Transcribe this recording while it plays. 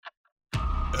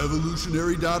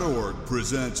Evolutionary.org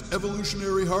presents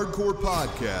Evolutionary Hardcore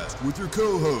Podcast with your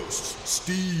co-hosts,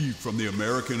 Steve from the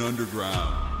American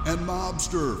Underground and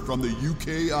Mobster from the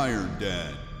UK Iron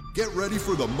Den. Get ready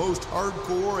for the most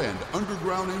hardcore and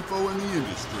underground info in the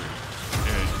industry.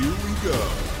 And here we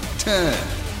go. 10,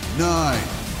 9,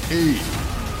 8,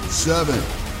 7,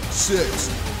 6...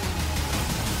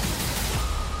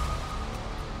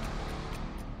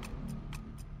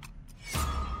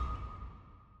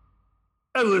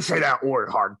 Evolutionary.org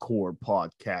Hardcore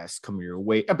Podcast coming your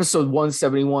way. Episode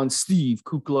 171, Steve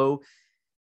Kuklo.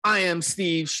 I am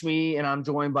Steve Schmee, and I'm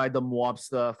joined by the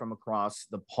Mwabsta from across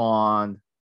the pond,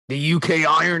 the UK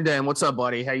Iron Den. What's up,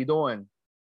 buddy? How you doing?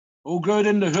 All good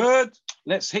in the hood.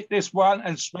 Let's hit this one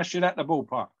and smash it at the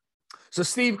ballpark. So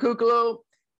Steve Kuklo,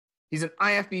 he's an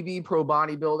IFBB pro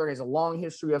bodybuilder. He has a long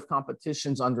history of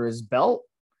competitions under his belt.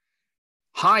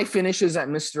 High finishes at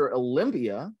Mr.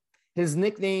 Olympia. His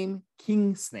nickname,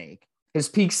 King Snake. His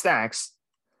peak stacks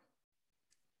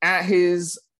when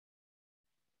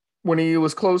he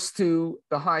was close to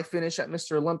the high finish at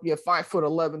Mr. Olympia,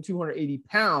 5'11", 280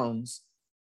 pounds,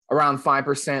 around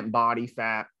 5% body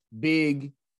fat,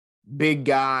 big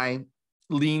guy,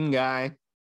 lean guy,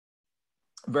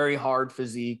 very hard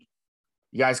physique.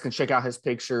 You guys can check out his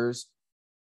pictures.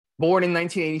 Born in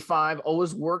 1985,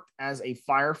 always worked as a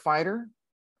firefighter.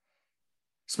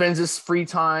 Spends his free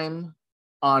time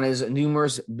on his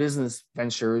numerous business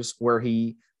ventures where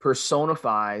he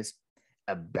personifies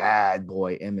a bad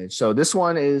boy image. So this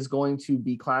one is going to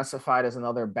be classified as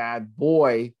another bad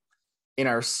boy in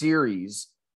our series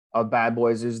of bad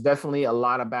boys. There's definitely a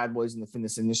lot of bad boys in the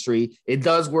fitness industry. It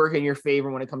does work in your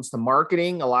favor when it comes to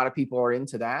marketing. A lot of people are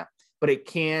into that, but it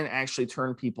can actually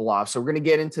turn people off. So we're going to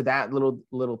get into that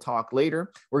little talk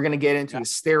later. We're going to get into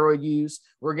his steroid use.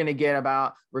 We're going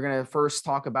to first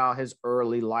talk about his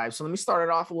early life. So let me start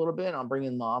it off a little bit. I'll bring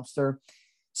in Mobster.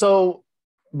 So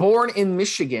born in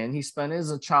Michigan, he spent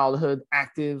his childhood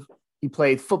active. He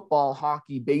played football,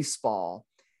 hockey, baseball.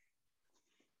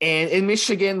 And in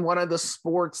Michigan, one of the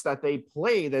sports that they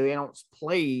play that they don't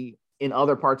play in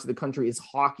other parts of the country is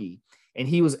hockey. And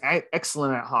he was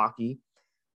excellent at hockey.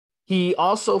 He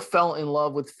also fell in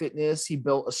love with fitness. He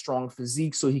built a strong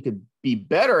physique so he could be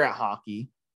better at hockey.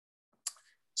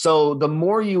 So the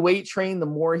more you weight train, the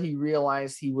more he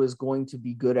realized he was going to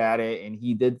be good at it. And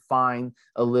he did find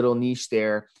a little niche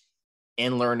there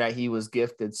and learned that he was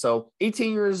gifted. So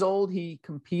 18 years old, he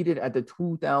competed at the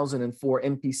 2004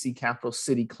 NPC Capital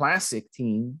City Classic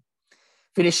team,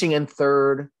 finishing in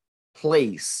third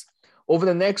place. Over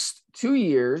the next 2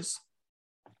 years,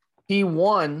 he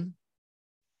won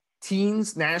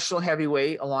Teens National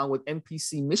Heavyweight, along with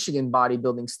NPC Michigan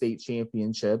Bodybuilding State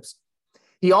Championships.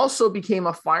 He also became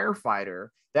a firefighter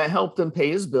that helped him pay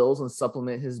his bills and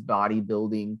supplement his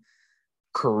bodybuilding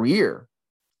career.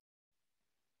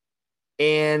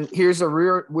 And here's a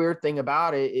weird thing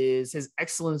about it is his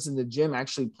excellence in the gym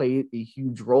actually played a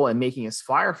huge role in making his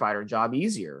firefighter job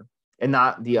easier and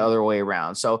not the other way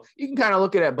around. So you can kind of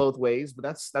look at it both ways, but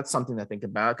that's something to think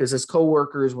about because his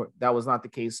coworkers, that was not the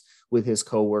case with his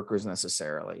coworkers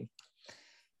necessarily.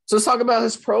 So let's talk about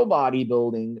his pro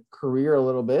bodybuilding career a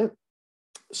little bit.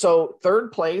 So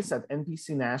third place at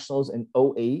NPC Nationals in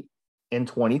 2008 and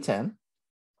 2010.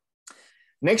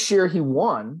 Next year he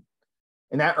won,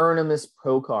 and that earned him his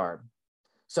pro card.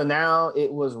 So now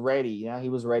it was ready. Now he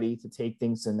was ready to take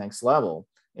things to the next level.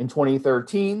 In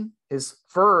 2013, his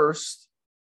first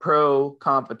pro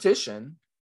competition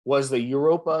was the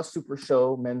Europa Super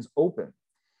Show Men's Open.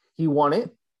 He won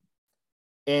it,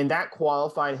 and that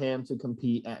qualified him to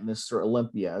compete at Mr.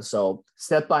 Olympia. So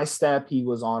step by step, he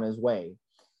was on his way.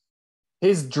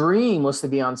 His dream was to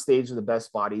be on stage with the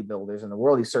best bodybuilders in the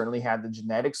world. He certainly had the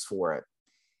genetics for it.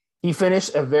 He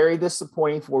finished a very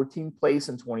disappointing 14th place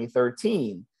in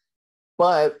 2013,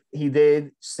 but he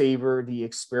did savor the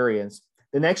experience.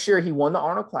 The next year, he won the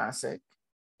Arnold Classic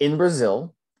in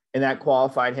Brazil, and that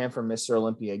qualified him for Mr.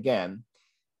 Olympia again.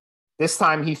 This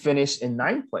time, he finished in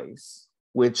 9th place,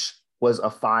 which was a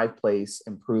 5-place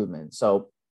improvement. So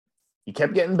he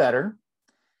kept getting better.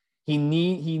 He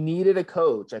needed a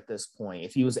coach at this point.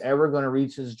 If he was ever going to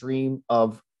reach his dream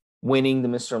of winning the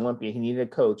Mr. Olympia, he needed a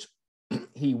coach.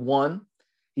 He won.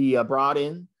 He brought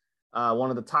in one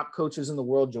of the top coaches in the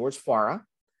world, George Farah,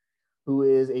 who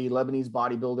is a Lebanese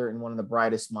bodybuilder and one of the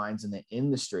brightest minds in the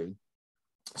industry.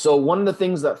 So one of the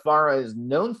things that Farah is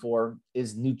known for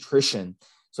is nutrition.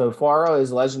 So Farah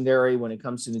is legendary when it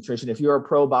comes to nutrition. If you're a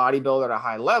pro bodybuilder at a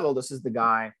high level, this is the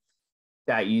guy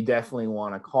that you definitely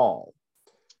want to call.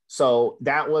 So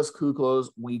that was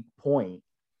Kuklo's weak point.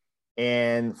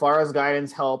 And Farah's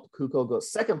guidance helped Kukoc go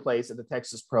second place at the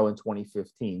Texas Pro in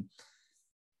 2015.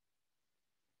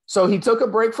 So he took a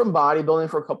break from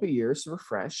bodybuilding for a couple of years to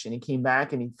refresh, and he came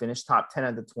back and he finished top 10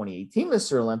 at the 2018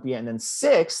 Mr. Olympia and then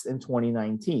sixth in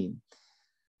 2019.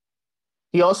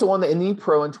 He also won the Indy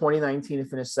Pro in 2019 and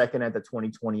finished second at the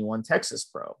 2021 Texas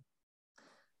Pro.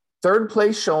 Third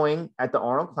place showing at the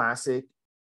Arnold Classic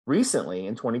recently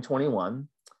in 2021.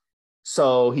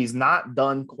 So he's not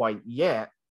done quite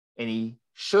yet, and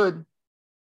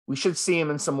we should see him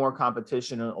in some more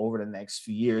competition over the next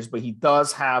few years, but he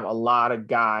does have a lot of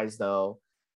guys, though,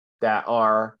 that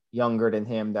are younger than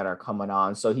him that are coming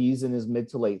on. So he's in his mid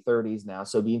to late 30s now.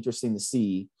 So it'd be interesting to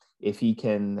see if he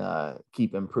can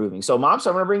keep improving. So, Mops,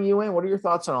 I'm going to bring you in. What are your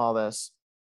thoughts on all this?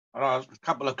 A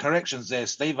couple of corrections there,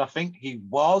 Steve. I think he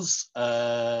was,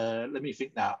 let me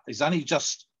think now. He's only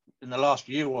just in the last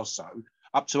year or so,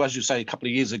 up to, as you say, a couple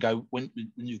of years ago, when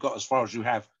you've got as far as you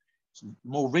have.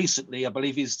 More recently, I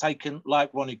believe he's taken, like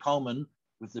Ronnie Coleman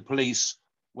with the police,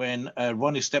 when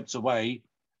Ronnie stepped away,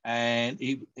 and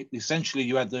essentially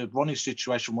you had the Ronnie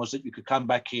situation was that you could come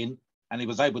back in, and he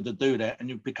was able to do that, and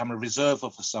you become a reserve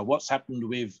officer. What's happened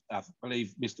with, I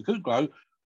believe, Mr. Kukoc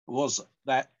was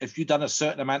that if you'd done a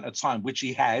certain amount of time, which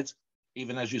he had,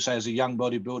 even as you say, as a young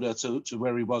bodybuilder to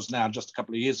where he was now just a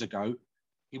couple of years ago,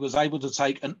 he was able to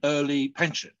take an early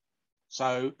pension.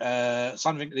 So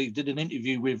something that he did an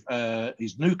interview with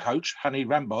his new coach, Hani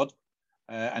Rambod,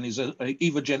 and he's an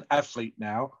Evogen athlete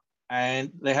now.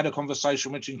 And they had a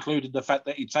conversation which included the fact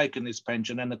that he'd taken this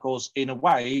pension. And of course, in a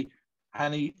way,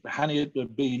 Hani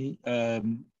had been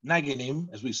nagging him,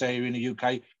 as we say here in the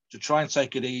UK, to try and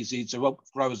take it easy, to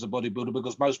grow as a bodybuilder,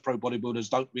 because most pro bodybuilders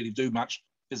don't really do much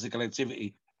physical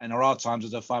activity. And there are times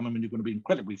as a fireman when you're going to be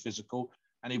incredibly physical.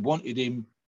 And he wanted him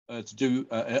to do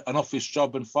an office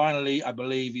job. And finally, I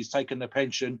believe he's taken the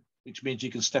pension, which means he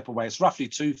can step away. It's roughly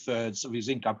 2/3 of his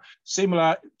income,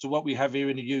 similar to what we have here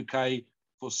in the UK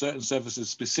for certain services,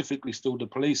 specifically still the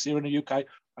police here in the UK.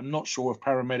 I'm not sure if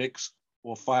paramedics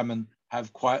or firemen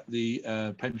have quite the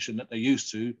pension that they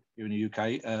used to here in the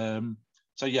UK.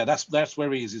 So yeah, that's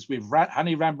where he is. It's with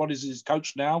Hani Rambod is his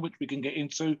coach now, which we can get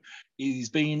into. He's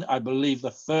been, I believe,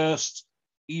 the first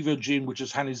Evogen, which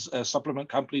is Hani's supplement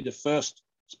company, the first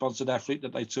sponsored athlete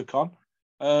that they took on.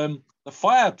 The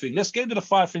fire thing, let's get into the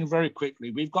fire thing very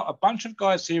quickly. We've got a bunch of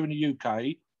guys here in the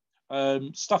UK,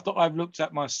 stuff that I've looked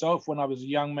at myself when I was a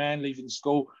young man leaving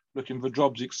school, looking for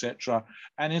jobs, etc.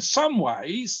 And in some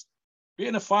ways,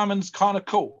 being a fireman's kind of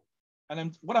cool. And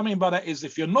then what I mean by that is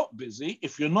if you're not busy,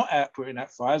 if you're not out putting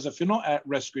out fires, if you're not out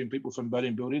rescuing people from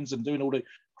burning buildings and doing all the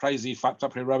crazy, fucked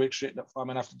up, heroic shit that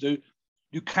firemen have to do,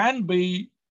 you can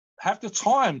have the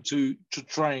time to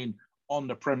train on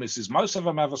the premises. Most of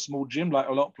them have a small gym, like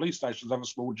a lot of police stations have a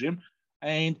small gym,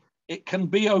 and it can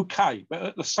be okay. But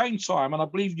at the same time, and I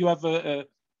believe you have a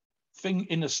thing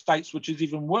in the States which is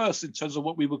even worse in terms of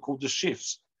what we would call the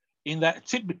shifts, in that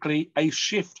typically a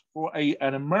shift for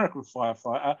an American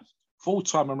firefighter,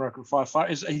 full-time American firefighter,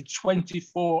 is a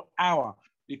 24-hour,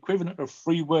 the equivalent of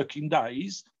 3 working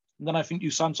days. And then I think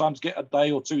you sometimes get a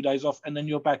day or 2 days off, and then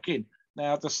you're back in.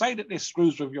 Now, to say that this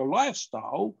screws with your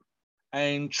lifestyle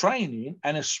and training,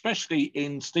 and especially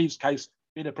in Steve's case,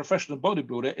 being a professional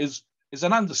bodybuilder, is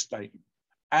an understatement.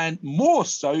 And more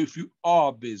so if you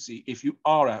are busy, if you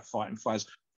are out fighting fires.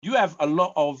 You have a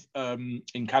lot of,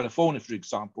 in California, for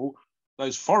example,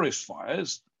 those forest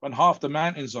fires, when half the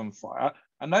mountain's on fire,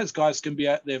 and those guys can be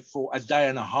out there for a day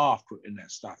and a half putting that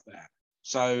stuff there.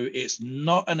 So it's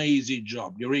not an easy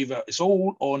job. It's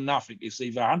all or nothing. It's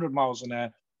either 100 miles an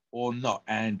hour or not.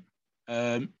 And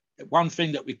one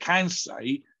thing that we can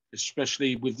say,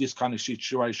 especially with this kind of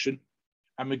situation,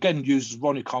 and again, use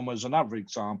Ronnie Coleman as another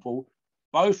example,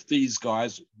 both these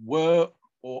guys were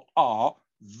or are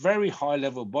very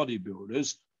high-level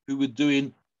bodybuilders who were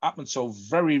doing, up until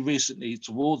very recently,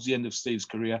 towards the end of Steve's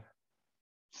career,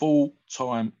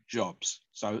 full-time jobs.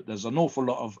 So there's an awful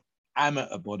lot of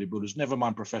amateur bodybuilders, never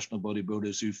mind professional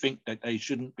bodybuilders, who think that they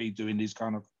shouldn't be doing these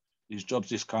jobs,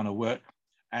 this kind of work.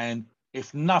 And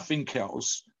if nothing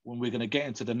else, when we're going to get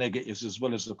into the negatives as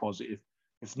well as the positive,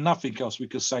 if nothing else, we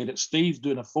could say that Steve's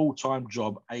doing a full-time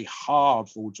job, a hard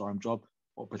full-time job,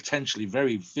 or potentially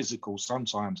very physical,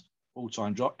 sometimes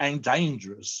full-time job, and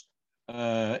dangerous,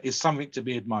 is something to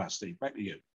be admired. Steve, back to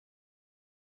you.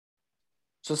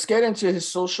 So let's get into his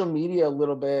social media a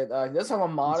little bit. He does have a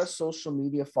modest social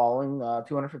media following,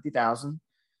 250,000,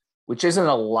 which isn't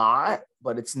a lot,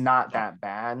 but it's not that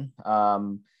bad.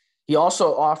 He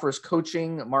also offers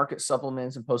coaching, market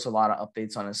supplements, and posts a lot of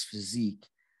updates on his physique.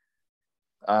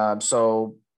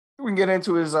 So We can get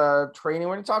into his training.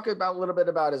 We're going to talk about a little bit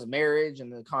about his marriage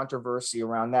and the controversy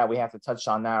around that. We have to touch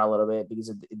on that a little bit because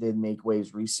it did make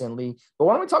waves recently. But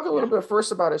why don't we talk a little bit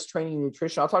first about his training and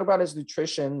nutrition? I'll talk about his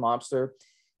nutrition, Mobster,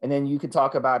 and then you can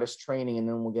talk about his training, and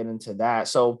then we'll get into that.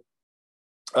 So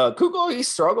Kukoc, he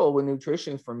struggled with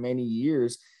nutrition for many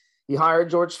years. He hired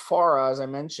George Farah, as I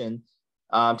mentioned,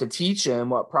 to teach him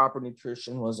what proper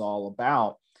nutrition was all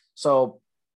about. So,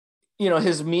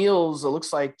 his meals, it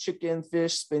looks like chicken,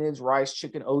 fish, spinach, rice,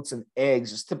 chicken, oats, and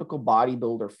eggs, just typical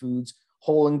bodybuilder foods,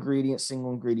 whole ingredient,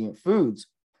 single ingredient foods.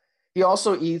 He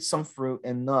also eats some fruit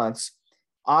and nuts.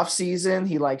 Off season,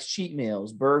 he likes cheat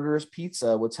meals, burgers,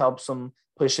 pizza, which helps him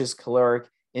push his caloric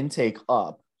intake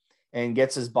up and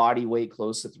gets his body weight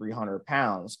close to 300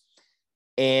 pounds.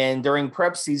 And during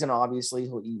prep season, obviously,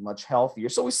 he'll eat much healthier.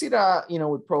 So we see that,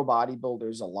 with pro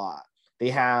bodybuilders a lot. They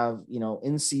have,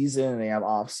 in season and they have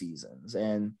off seasons.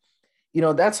 And,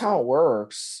 that's how it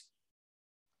works.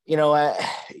 In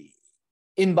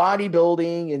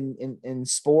bodybuilding and in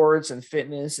sports and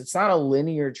fitness, it's not a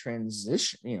linear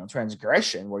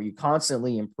transgression where you're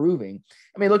constantly improving.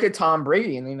 I mean, look at Tom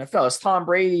Brady in the NFL. Is Tom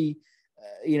Brady,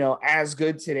 as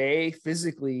good today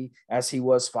physically as he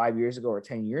was 5 years ago or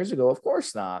 10 years ago? Of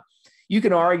course not. You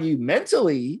can argue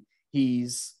mentally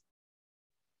he's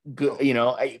good,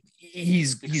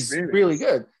 he's really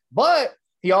good, but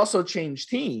he also changed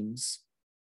teams,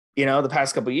 the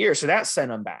past couple of years. So that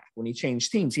sent him back. When he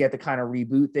changed teams, he had to kind of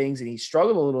reboot things, and he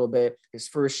struggled a little bit his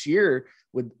first year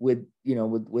with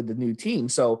the new team.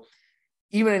 So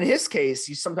even in his case,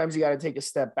 sometimes you got to take a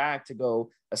step back to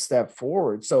go a step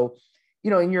forward. So,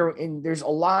 there's a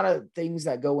lot of things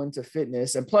that go into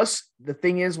fitness. And plus the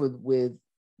thing is with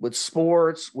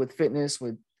sports, with fitness,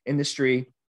 with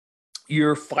industry,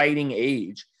 you're fighting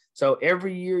age. So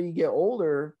every year you get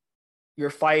older,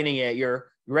 you're fighting it. Your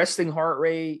resting heart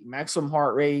rate, maximum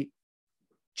heart rate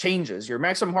changes. Your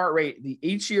maximum heart rate,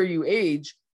 each year you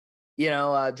age,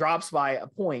 drops by a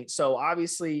point. So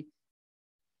obviously,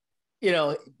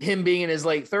 him being in his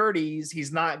late 30s,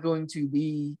 he's not going to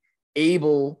be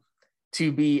able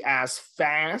to be as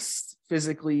fast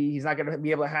physically. He's not going to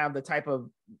be able to have the type of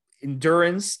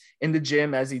endurance in the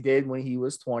gym as he did when he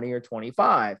was 20 or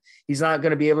 25. He's not going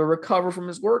to be able to recover from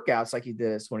his workouts like he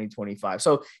did at 2025.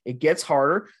 So it gets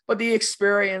harder, but the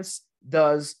experience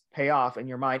does pay off in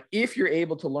your mind if you're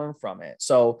able to learn from it.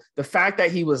 So the fact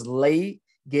that he was late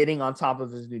getting on top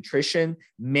of his nutrition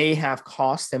may have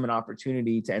cost him an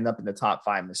opportunity to end up in the top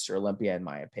 5 Mr. Olympia, in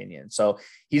my opinion. So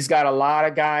he's got a lot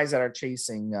of guys that are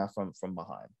chasing from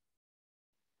behind.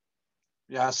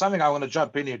 Yeah, something I want to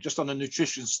jump in here just on the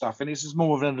nutrition stuff. And this is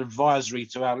more of an advisory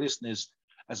to our listeners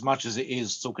as much as it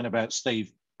is talking about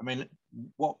Steve. I mean,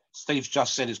 what Steve's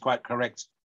just said is quite correct.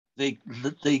 They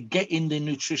getting the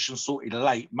nutrition sorted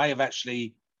late may have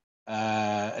actually,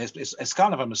 it's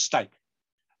kind of a mistake.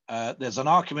 There's an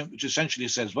argument which essentially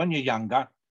says when you're younger,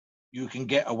 you can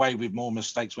get away with more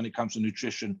mistakes when it comes to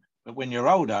nutrition. But when you're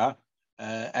older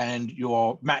and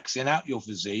you're maxing out your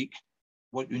physique,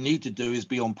 what you need to do is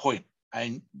be on point.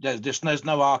 And there's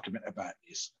no argument about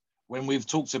this. When we've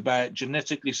talked about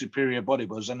genetically superior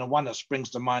bodybuilders, and the one that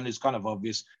springs to mind is kind of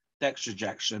obvious, Dexter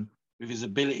Jackson, with his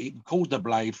ability, called the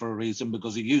Blade for a reason,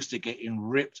 because he used to get in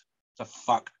ripped to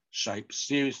fuck shape,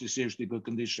 seriously good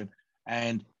condition.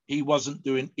 And he wasn't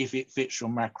doing if it fits your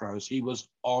macros. He was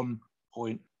on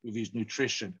point with his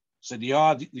nutrition. So the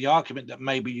argument that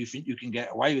maybe you think you can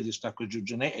get away with this stuff because your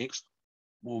genetics,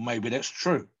 well, maybe that's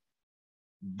true.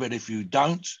 But if you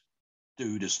don't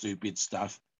do the stupid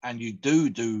stuff and you do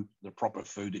the proper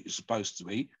food that you're supposed to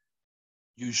eat,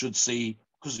 you should see,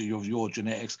 because of your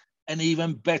genetics, an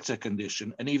even better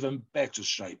condition, an even better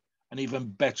shape, an even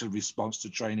better response to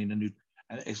training and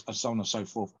so on and so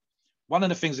forth. One of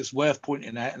the things that's worth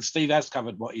pointing out, and Steve has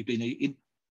covered what he's been eating,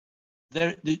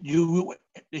 you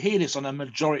hear this on a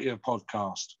majority of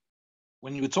podcasts.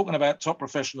 When you were talking about top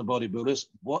professional bodybuilders,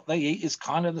 what they eat is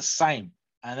kind of the same.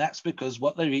 And that's because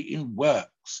what they're eating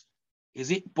works. Is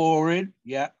it boring?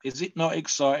 Yeah. Is it not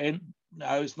exciting?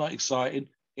 No, it's not exciting.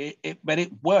 But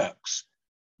it works.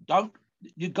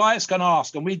 You guys can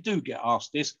ask, and we do get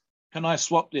asked this, can I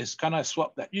swap this? Can I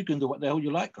swap that? You can do what the hell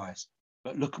you like, guys.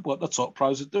 But look at what the top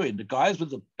pros are doing. The guys with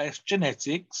the best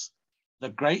genetics, the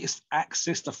greatest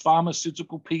access to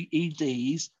pharmaceutical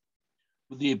PEDs,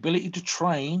 with the ability to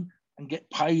train and get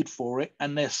paid for it,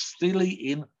 and they're still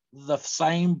eating the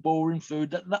same boring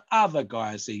food that the other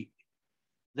guys eat.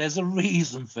 There's a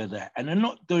reason for that. And they're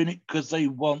not doing it because they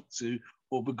want to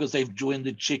or because they've joined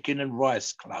the chicken and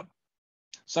rice club.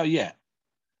 So, yeah,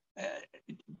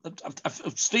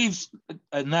 Steve's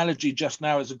analogy just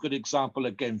now is a good example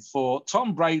again for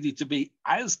Tom Brady to be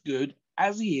as good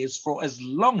as he is for as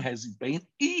long as he's been,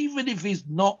 even if he's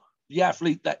not the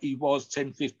athlete that he was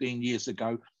 10, 15 years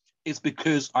ago. It's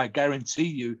because I guarantee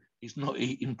you he's not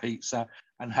eating pizza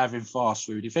and having fast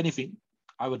food. If anything,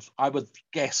 I would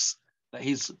guess that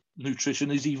his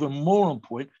nutrition is even more on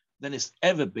point than it's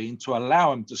ever been to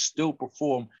allow him to still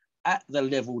perform at the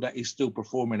level that he's still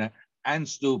performing at and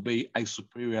still be a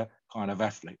superior kind of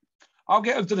athlete. I'll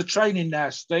get into the training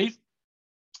now, Steve.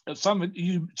 Something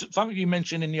you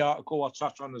mentioned in the article I'll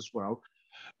touch on as well.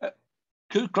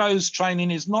 Kuklow's training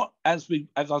is not, as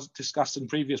I discussed in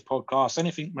previous podcasts,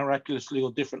 anything miraculously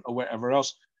or different or whatever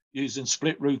else, using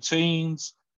split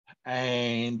routines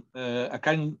and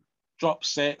again, drop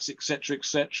sets,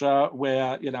 etc.,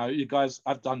 where, you know, you guys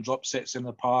have done drop sets in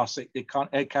the past. It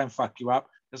can fuck you up.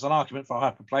 There's an argument for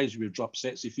hyperplasia with drop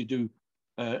sets if you do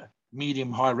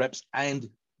medium high reps and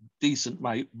decent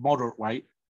weight, moderate weight.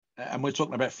 And we're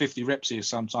talking about 50 reps here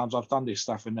sometimes. I've done this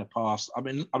stuff in the past. I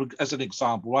mean, as an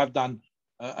example, I've done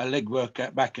a leg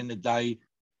workout back in the day,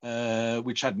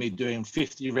 which had me doing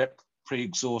 50 rep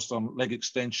pre-exhaust on leg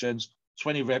extensions,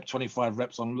 25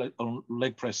 reps on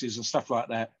leg presses and stuff like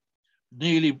that.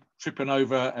 Nearly tripping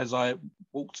over as I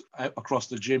walked across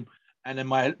the gym. And then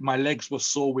my legs were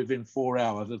sore within 4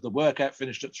 hours. As the workout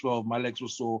finished at 12, my legs were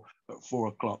sore at 4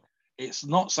 o'clock. It's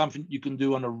not something you can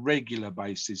do on a regular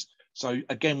basis. So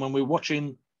again, when we're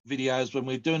watching videos, when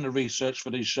we're doing the research for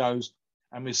these shows,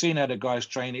 and we're seeing how the guys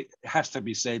train, it has to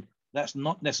be said, that's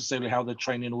not necessarily how they're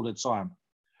training all the time.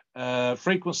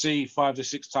 Frequency 5 to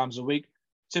 6 times a week,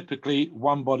 typically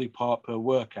one body part per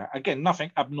workout. Again,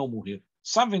 nothing abnormal here.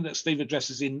 Something that Steve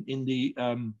addresses in the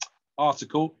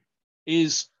article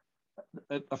is,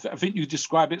 I think you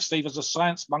describe it, Steve, as a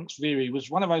science monk's theory. It was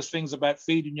one of those things about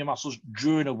feeding your muscles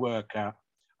during a workout.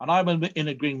 And I'm in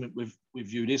agreement with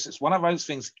you. It's one of those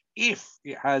things, if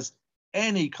it has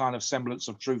any kind of semblance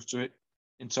of truth to it,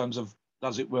 in terms of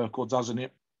does it work or doesn't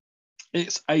it,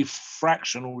 it's a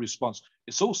fractional response.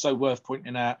 It's also worth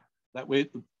pointing out that a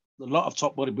lot of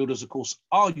top bodybuilders, of course,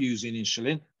 are using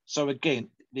insulin. So again,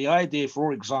 the idea,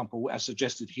 for example, as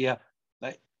suggested here,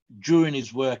 that during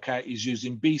his workout, he's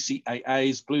using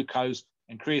BCAAs, glucose,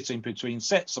 and creatine between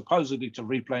sets, supposedly to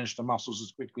replenish the muscles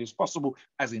as quickly as possible,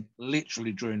 as in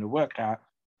literally during the workout.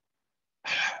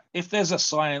 If there's a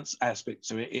science aspect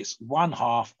to it, it's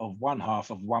 1/2 of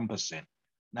 1%.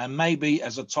 Now, maybe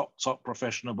as a top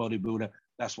professional bodybuilder,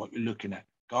 that's what you're looking at.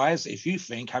 Guys, if you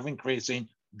think having creatine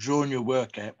during your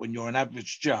workout when you're an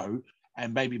average Joe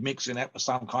and maybe mixing that with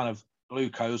some kind of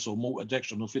glucose or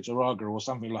maltodextrin or fitoraga or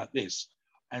something like this,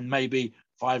 and maybe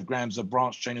 5 grams of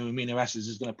branched-chain amino acids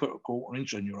is going to put a 1/4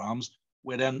 inch on your arms,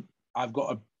 well, then I've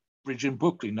got a bridge in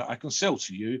Brooklyn that I can sell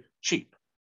to you cheap,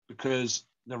 because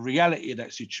the reality of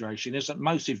that situation is that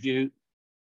most of you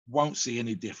won't see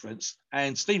any difference.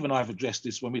 And Steve and I have addressed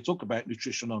this when we talk about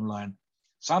nutrition online.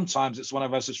 Sometimes it's one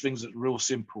of those things that's real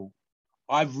simple.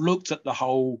 I've looked at the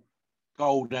whole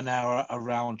golden hour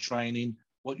around training,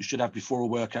 what you should have before a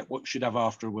workout, what you should have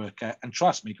after a workout. And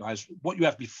trust me, guys, what you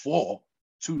have before,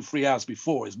 2-3 hours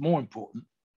before, is more important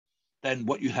than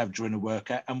what you have during a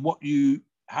workout, and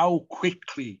how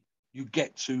quickly you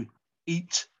get to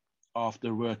eat after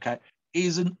a workout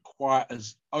isn't quite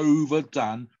as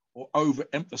overdone or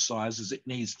overemphasized as it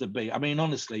needs to be. I mean,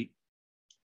 honestly,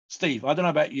 Steve, I don't know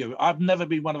about you. I've never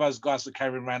been one of those guys that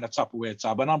carry around a Tupperware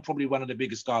tub, and I'm probably one of the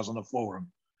biggest guys on the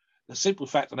forum. The simple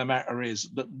fact of the matter is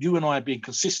that you and I being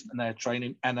consistent in our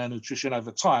training and our nutrition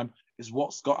over time is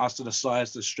what's got us to the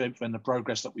size, the strength, and the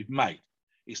progress that we've made.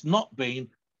 It's not been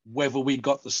whether we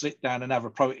got to sit down and have a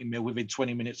protein meal within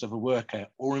 20 minutes of a workout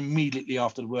or immediately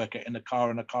after the workout in the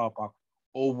car park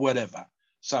or whatever.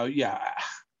 So yeah,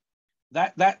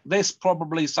 that's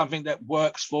probably something that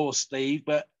works for Steve,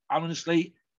 but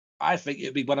honestly, I think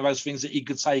it'd be one of those things that he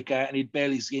could take out and he'd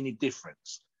barely see any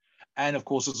difference. And of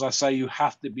course, as I say, you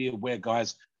have to be aware,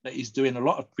 guys, that he's doing a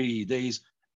lot of PEDs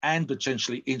and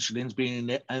potentially insulins being in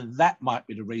there, and that might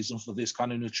be the reason for this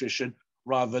kind of nutrition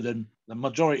rather than the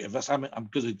majority of us. I mean, a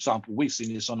good example, we've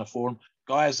seen this on the forum,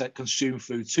 guys that consume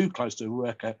food too close to a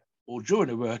workout or during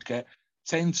a workout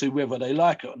tend to, whether they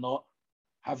like it or not,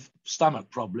 have stomach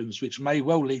problems, which may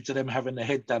well lead to them having their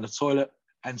head down the toilet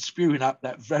and spewing up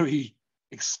that very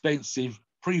expensive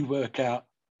pre-workout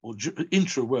or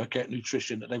intra-workout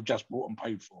nutrition that they've just bought and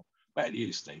paid for. Back to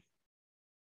you, Steve.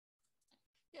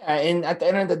 Yeah, and at the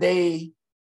end of the day,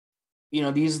 you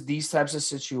know, these types of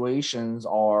situations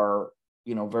are,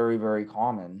 you know, very, very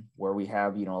common, where we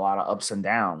have, you know, a lot of ups and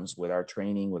downs with our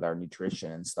training, with our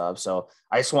nutrition and stuff. So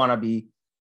I just want to be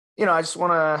I just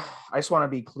want to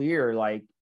be clear. Like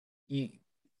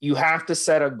you have to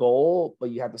set a goal, but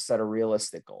you have to set a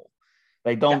realistic goal.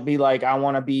 Like, don't be like, I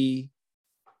want to be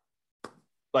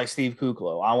like Steve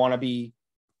Kuclo. I want to be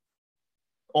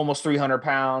almost 300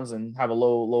 pounds and have a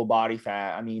low body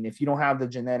fat. I mean, if you don't have the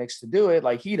genetics to do it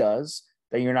like he does,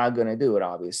 then you're not going to do it,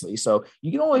 obviously. So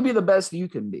you can only be the best you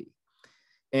can be.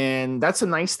 And that's a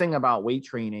nice thing about weight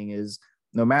training is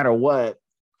no matter what,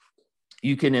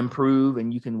 you can improve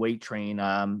and you can weight train.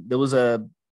 I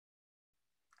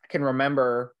can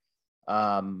remember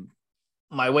my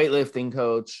weightlifting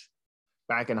coach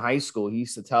back in high school. He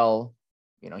used to tell,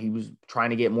 he was trying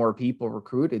to get more people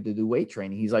recruited to do weight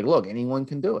training. He's like, look, anyone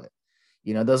can do it.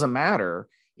 It doesn't matter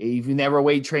if you never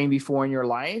weight trained before in your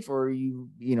life, or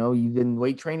you've been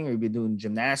weight training, or you've been doing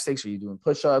gymnastics, or you're doing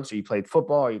push-ups, or you played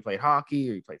football, or you played hockey,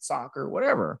 or you played soccer,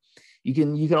 whatever. You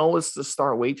can always just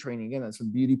start weight training again. That's the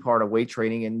beauty part of weight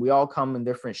training. And we all come in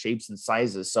different shapes and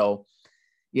sizes. So,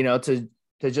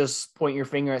 to just point your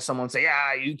finger at someone and say,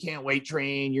 yeah, you can't weight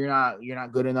train. You're not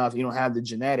good enough. You don't have the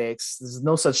genetics. There's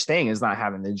no such thing as not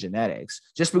having the genetics.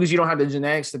 Just because you don't have the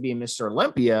genetics to be a Mr.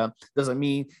 Olympia doesn't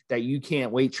mean that you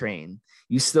can't weight train.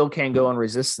 You still can't go on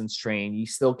resistance train. You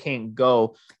still can't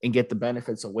go and get the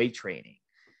benefits of weight training.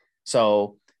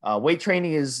 So weight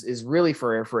training is really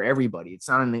for everybody. It's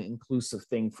not an inclusive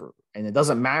thing and it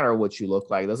doesn't matter what you look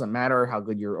like. It doesn't matter how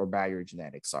good or bad your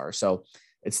genetics are. So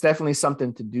it's definitely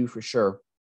something to do for sure.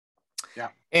 Yeah.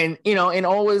 And, and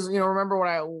always, remember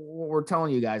what we're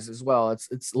telling you guys as well.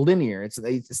 It's linear.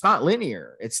 It's not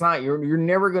linear. It's not, you're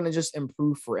never going to just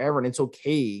improve forever. And it's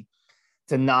okay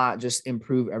to not just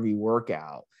improve every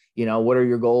workout. Whatever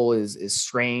your goal is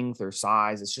strength or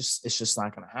size. It's just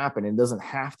not going to happen. It doesn't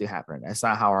have to happen. That's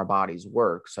not how our bodies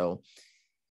work. So,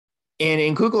 and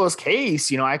in Kuclo's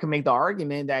case, I can make the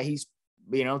argument that he's,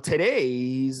 today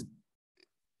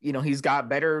he's got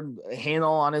better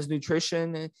handle on his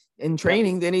nutrition and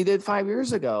training than he did 5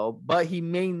 years ago, but he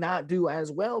may not do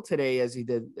as well today as he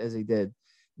did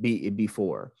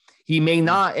before. He may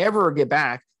not ever get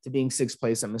back to being sixth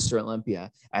place at Mr.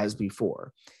 Olympia as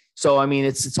before. So, I mean,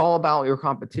 it's all about your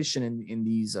competition in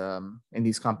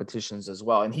these competitions as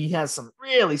well. And he has some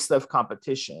really stiff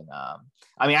competition.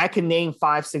 I can name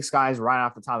 5-6 guys right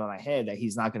off the top of my head that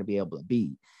he's not going to be able to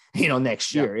beat,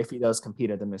 next year if he does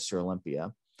compete at the Mr.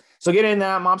 Olympia. So get in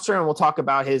that, Mobster, and we'll talk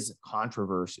about his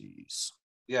controversies.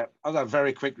 Yeah, I'll go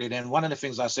very quickly then. One of the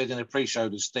things I said in the pre-show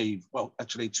to Steve, well,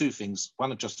 actually two things. One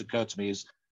that just occurred to me is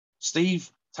Steve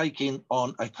taking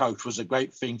on a coach was a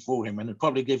great thing for him, and it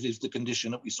probably gives us the condition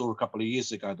that we saw a couple of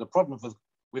years ago. The problem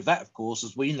with that, of course,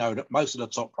 is we know that most of the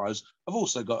top pros have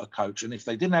also got a coach, and if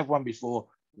they didn't have one before,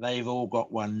 they've all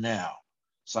got one now.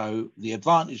 So the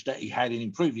advantage that he had in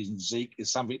improving his physique is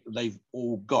something that they've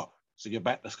all got. So you're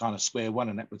back to kind of square one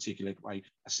in that particular way.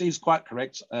 Steve's quite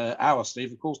correct. Our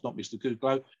Steve, of course, not Mr.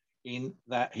 Kuclo, in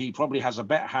that he probably has a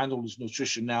better handle on his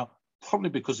nutrition now, probably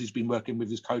because he's been working with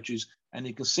his coaches, and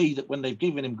he can see that when they've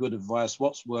given him good advice,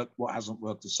 what's worked, what hasn't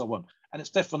worked, and so on. And it's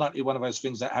definitely one of those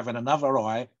things that having another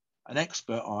eye, an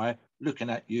expert eye, looking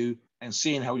at you and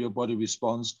seeing how your body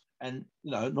responds, and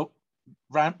not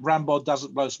Rambo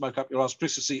doesn't blow smoke up your ass.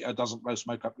 Chris Aceto doesn't blow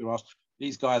smoke up your ass.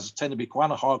 These guys tend to be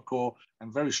quite hardcore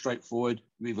and very straightforward.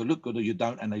 You either look good or you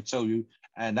don't, and they tell you,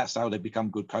 and that's how they become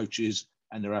good coaches,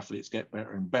 and their athletes get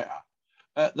better and better.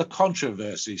 The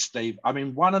controversy, Steve. I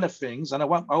mean, one of the things, and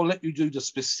I'll let you do the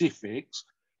specifics,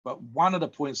 but one of the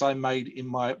points I made in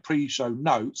my pre-show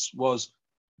notes was,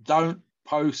 don't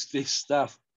post this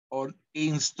stuff on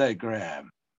Instagram.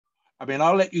 I mean,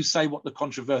 I'll let you say what the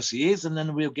controversy is, and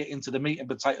then we'll get into the meat and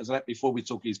potatoes of that before we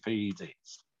talk his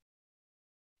PEDs.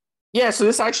 Yeah, so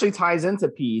this actually ties into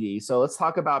PEDs. So let's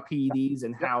talk about PEDs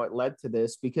and how it led to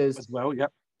this, because as well,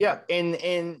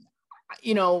 and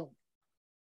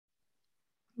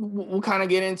we'll kind of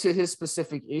get into his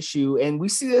specific issue, and we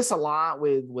see this a lot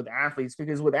with athletes,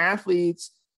 because with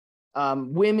athletes,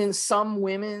 some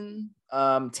women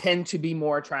tend to be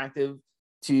more attractive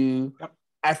to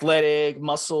athletic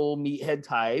muscle meathead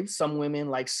types. Some women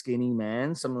like skinny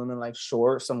men, some women like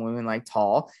short, some women like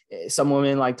tall, some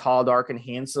women like tall, dark, and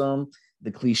handsome, the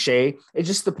cliche. It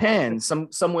just depends.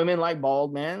 Some women like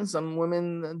bald men, some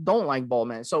women don't like bald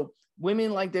men. So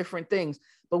women like different things.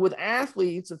 But with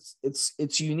athletes,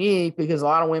 it's unique, because a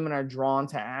lot of women are drawn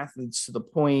to athletes to the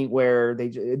point where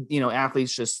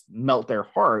athletes just melt their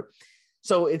heart.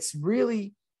 So it's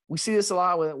really, we see this a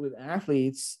lot with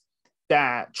athletes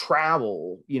that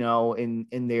travel,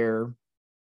 in their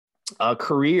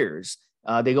careers.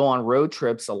 They go on road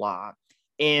trips a lot,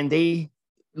 and they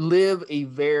live a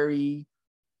very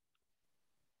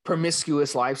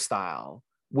promiscuous lifestyle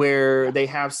where they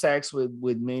have sex with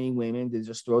many women to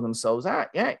just throw themselves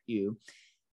at you.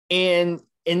 And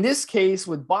in this case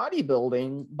with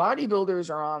bodybuilding, bodybuilders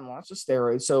are on lots of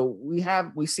steroids. So we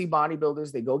see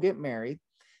bodybuilders, they go get married.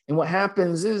 And what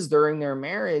happens is during their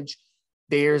marriage,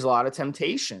 there's a lot of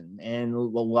temptation and a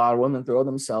lot of women throw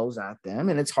themselves at them,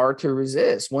 and it's hard to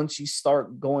resist. Once you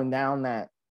start going down that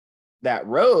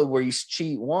road where you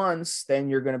cheat once, then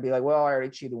you're going to be like, well, I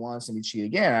already cheated once, let me cheat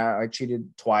again. I cheated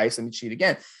twice, let me cheat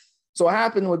again. So what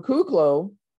happened with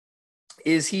Kuklo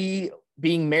is he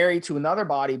being married to another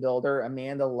bodybuilder,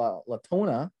 Amanda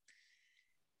Latona,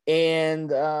 and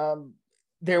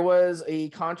there was a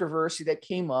controversy that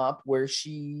came up where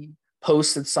she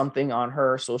posted something on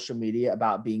her social media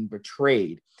about being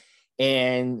betrayed.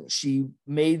 And she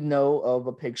made note of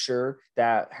a picture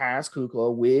that has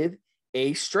Kuklo with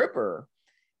a stripper.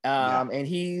 And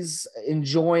he's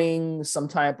enjoying some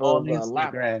type of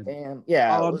lap. And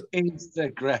on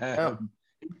Instagram,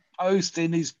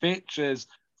 posting his pictures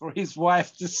for his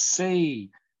wife to see.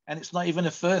 And it's not even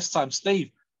the first time. Steve,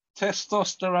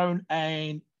 testosterone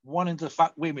and wanting to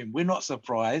fuck women, we're not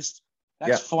surprised.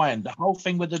 That's fine. The whole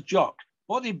thing with the jock,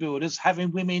 bodybuilders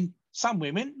having women, some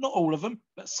women, not all of them,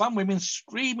 but some women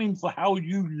screaming for how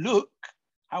you look,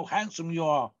 how handsome you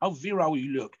are, how virile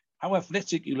you look, how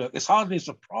athletic you look. It's hardly a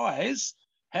surprise.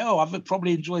 Hell, I've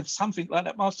probably enjoyed something like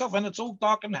that myself, and it's all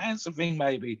dark and handsome thing,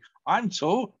 maybe. I'm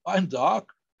tall, I'm dark,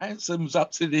 handsome's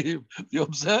up to the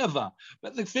observer.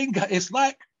 But the thing is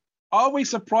like, are we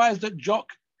surprised that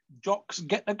jocks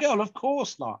get the girl? Of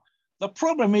course not. The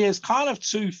problem is kind of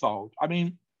twofold. I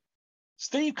mean,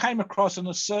 Steve came across in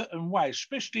a certain way,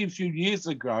 especially a few years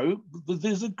ago.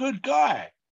 There's a good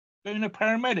guy, being a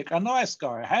paramedic, a nice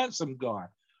guy, a handsome guy,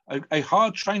 a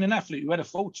hard training athlete who had a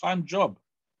full-time job.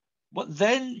 But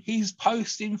then he's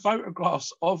posting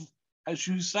photographs of, as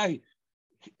you say,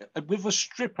 with a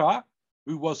stripper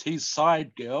who was his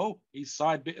side girl, his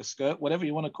side bit of skirt, whatever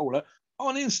you want to call her,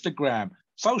 on Instagram.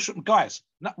 Social guys,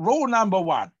 rule number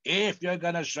one, if you're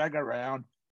going to shag around,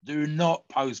 do not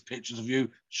post pictures of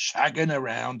you shagging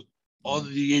around on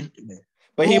the internet.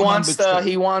 But he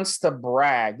wants to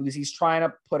brag because he's trying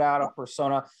to put out a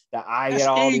persona that I get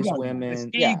all these women.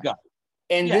 Ego.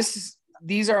 And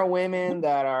these are women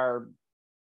that are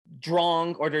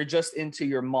drunk or they're just into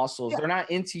your muscles. They're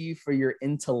not into you for your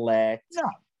intellect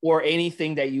or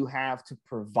anything that you have to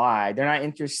provide. They're not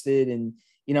interested in,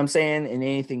 you know what I'm saying, in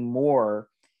anything more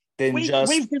than we've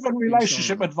given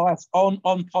relationship advice on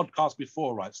podcasts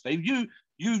before, right, Steve? You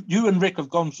and Rick have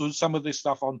gone through some of this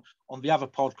stuff on the other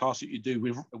podcast that you do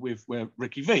with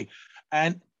Ricky V.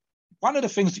 And one of the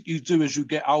things that you do as you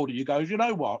get older, you go, you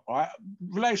know what, right?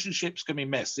 Relationships can be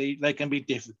messy. They can be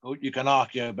difficult. You can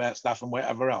argue about stuff and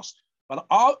whatever else. But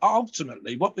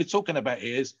ultimately, what we're talking about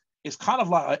here is it's kind of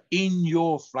like an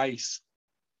in-your-face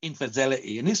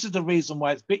infidelity. And this is the reason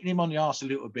why it's beating him on the arse a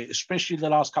little bit, especially the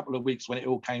last couple of weeks when it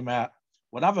all came out,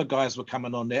 when other guys were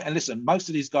coming on there. And listen, most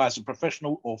of these guys are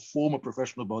professional or former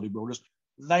professional bodybuilders.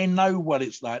 They know what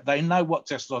it's like. They know what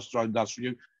testosterone does for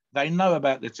you. They know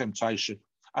about the temptation.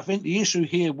 I think the issue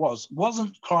here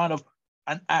wasn't kind of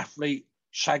an athlete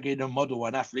shagging a model,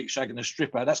 an athlete shagging a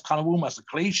stripper. That's kind of almost a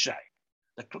cliche.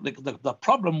 The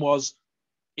problem was,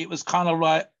 it was kind of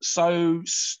like so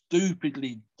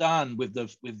stupidly done with the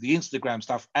Instagram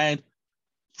stuff. And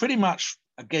pretty much,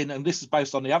 again, and this is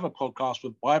based on the other podcast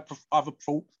with other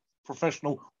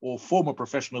professional or former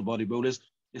professional bodybuilders,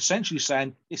 essentially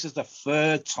saying this is the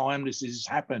third time this has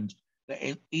happened, that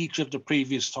in each of the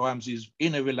previous times he's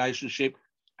in a relationship,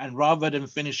 and rather than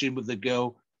finishing with the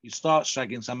girl, he starts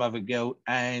shagging some other girl,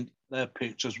 and the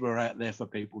pictures were out there for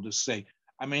people to see.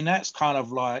 I mean, that's kind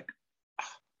of like,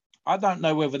 I don't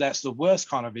know whether that's the worst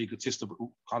kind of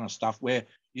egotistical kind of stuff where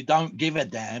you don't give a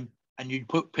damn and you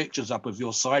put pictures up of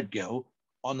your side girl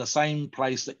on the same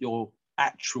place that your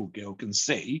actual girl can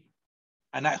see.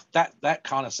 And that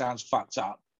kind of sounds fucked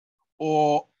up.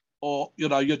 Or you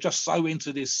know, you're just so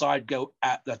into this side girl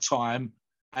at the time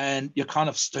and you're kind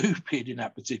of stupid in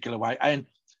that particular way. And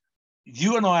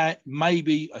you and I,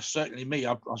 maybe, certainly me,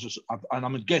 and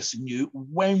I'm guessing you,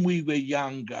 when we were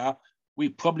younger, we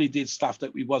probably did stuff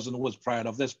that we wasn't always proud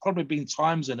of. There's probably been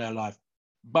times in our life.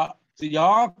 But the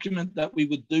argument that we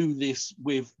would do this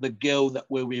with the girl that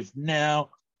we're with now,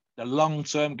 the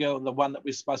long-term girl, the one that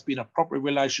we're supposed to be in a proper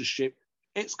relationship,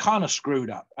 it's kind of screwed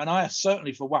up. And I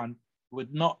certainly, for one,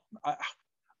 would not,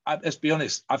 let's be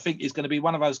honest, I think it's going to be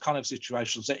one of those kind of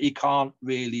situations that he can't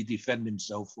really defend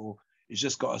himself for. He's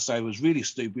just got to say, it was really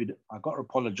stupid. I've got to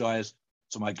apologize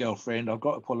to my girlfriend. I've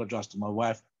got to apologize to my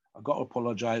wife. I've got to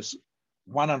apologize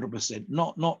 100%,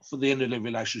 not for the end of the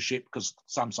relationship, because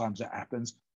sometimes that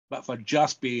happens, but for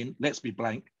just being, let's be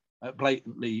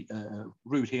blatantly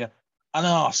rude here, an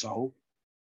arsehole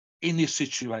in this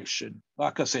situation.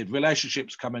 Like I said,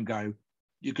 relationships come and go.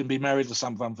 You can be married to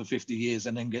someone for 50 years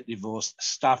and then get divorced.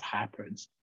 Stuff happens.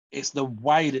 It's the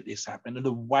way that this happened and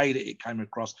the way that it came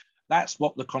across. That's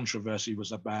what the controversy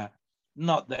was about.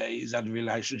 Not that he's had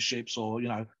relationships or,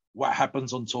 what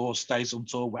happens on tour stays on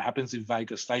tour. What happens in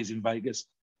Vegas stays in Vegas.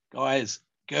 Guys,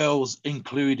 girls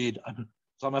included,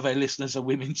 some of our listeners are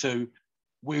women too.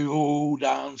 We've all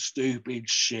done stupid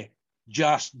shit.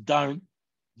 Just don't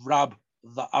rub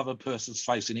the other person's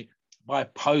face in it by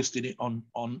posting it on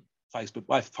Facebook,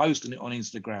 by posting it on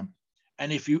Instagram.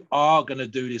 And if you are going to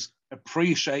do this,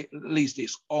 appreciate at least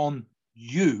it's on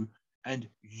you and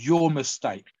your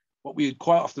mistake. What we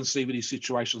quite often see with these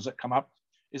situations that come up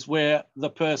is where the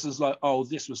person's like, oh,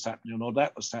 this was happening or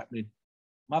that was happening.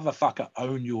 Motherfucker,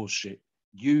 own your shit.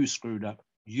 You screwed up.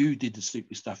 You did the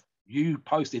stupid stuff. You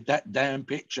posted that damn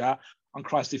picture. On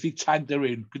Christ, if he tagged her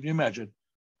in, can you imagine?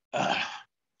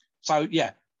 So,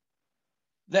 yeah,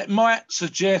 that might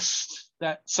suggest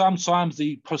that sometimes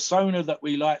the persona that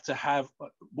we like to have,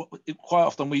 quite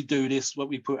often we do this, when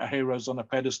we put our heroes on a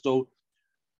pedestal,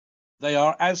 they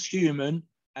are as human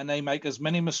and they make as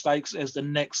many mistakes as the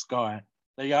next guy.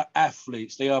 They are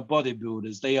athletes, they are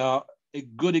bodybuilders, they are a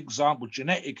good example,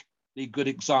 genetically good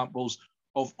examples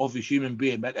of a human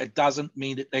being, but it doesn't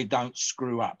mean that they don't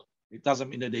screw up. It doesn't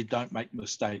mean that they don't make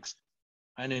mistakes.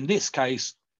 And in this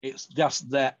case, it's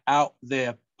just they're out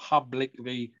there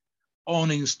publicly on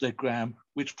Instagram,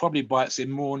 which probably bites him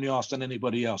more in the ass than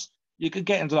anybody else. You could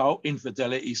get into the whole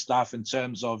infidelity stuff in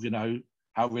terms of,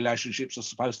 how relationships are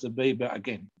supposed to be. But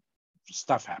again,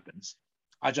 stuff happens.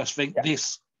 I just think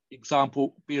this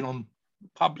example being on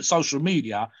public social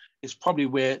media is probably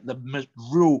where the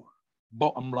real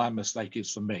bottom line mistake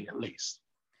is for me, at least.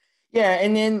 Yeah.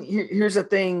 And then here's the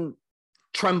thing,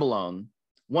 Trenbolone,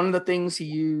 one of the things he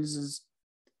uses,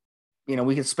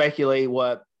 we can speculate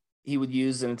what he would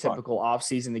use in a typical off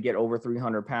season to get over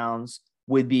 300 pounds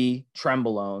would be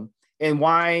Trenbolone. And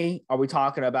why are we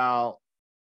talking about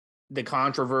the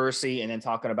controversy and then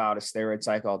talking about a steroid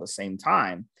cycle at the same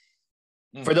time?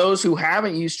 For those who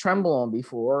haven't used Trenbolone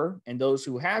before and those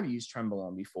who have used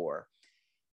Trenbolone before,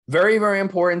 very, very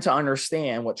important to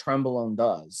understand what Trenbolone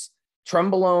does.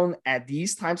 Trenbolone at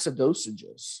these types of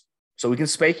dosages, so we can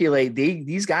speculate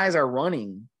these guys are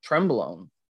running Trenbolone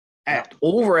at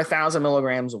over 1,000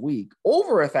 milligrams a week,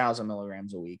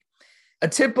 A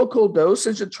typical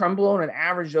dosage of Trenbolone, an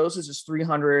average dosage is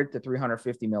 300 to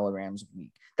 350 milligrams a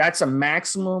week. That's a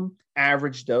maximum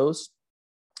average dose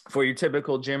for your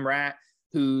typical gym rat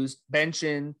who's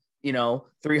benching,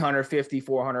 350,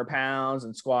 400 pounds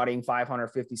and squatting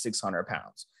 550, 600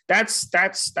 pounds.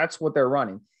 That's what they're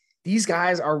running. These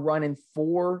guys are running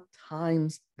 4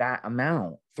 times that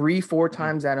amount, 3-4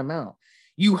 times that amount.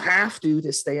 You have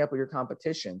to stay up with your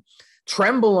competition.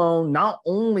 Trenbolone not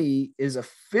only is a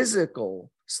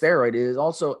physical steroid, it is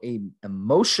also an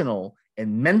emotional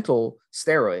and mental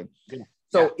steroid.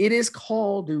 So it is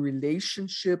called the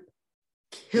relationship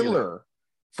killer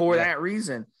for that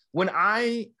reason. When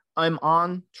I'm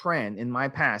on Tren in my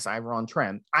past, I've run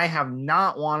Tren. I have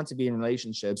not wanted to be in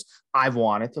relationships. I've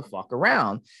wanted to fuck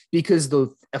around because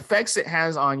the effects it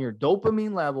has on your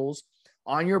dopamine levels,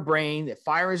 on your brain, that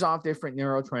fires off different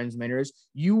neurotransmitters,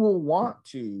 you will want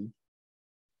to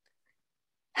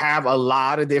have a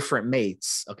lot of different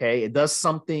mates. Okay. It does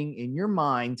something in your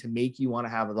mind to make you want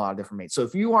to have a lot of different mates. So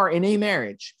if you are in a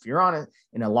marriage, if you're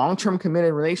in a long-term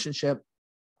committed relationship,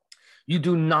 you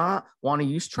do not want to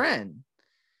use Tren.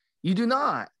 You do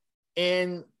not.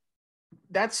 And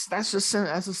that's just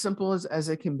as simple as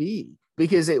it can be,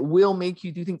 because it will make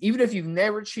you do things. Even if you've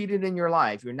never cheated in your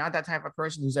life, you're not that type of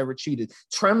person who's ever cheated,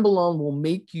 Trenbolone will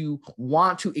make you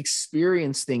want to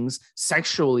experience things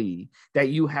sexually that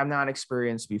you have not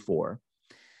experienced before.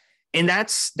 And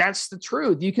that's the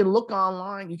truth. You can look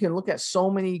online. You can look at so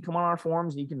many, come on our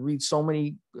forums, and you can read so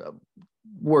many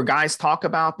where guys talk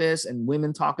about this and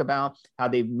women talk about how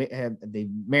they've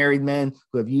married men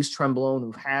who have used Trenbolone,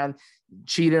 who've had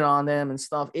cheated on them and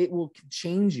stuff. It will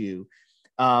change you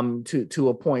to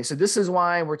a point. So this is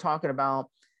why we're talking about,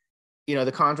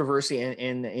 the controversy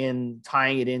and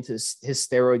tying it into his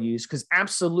steroid use, because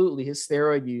absolutely his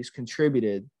steroid use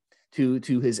contributed to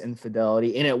his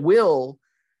infidelity, and it will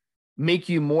make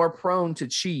you more prone to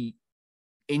cheat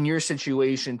in your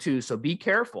situation too. So be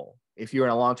careful if you're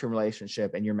in a long-term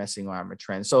relationship and you're messing around with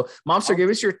Tren. So Mobster, give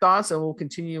us your thoughts and we'll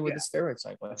continue with the steroid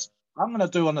cycle. I'm going to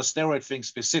do on the steroid thing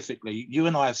specifically. You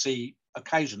and I see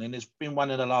occasionally, and there's been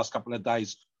one in the last couple of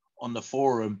days on the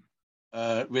forum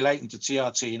relating to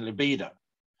TRT and libido.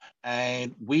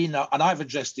 And we know, and I've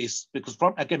addressed this because,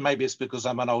 again, maybe it's because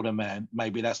I'm an older man.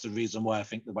 Maybe that's the reason why I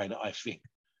think the way that I think.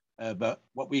 But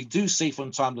what we do see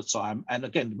from time to time, and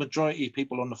again, the majority of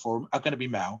people on the forum are going to be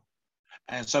male.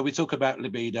 And so we talk about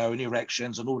libido and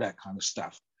erections and all that kind of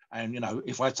stuff. And,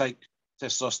 if I take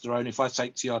testosterone, if I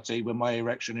take TRT, will my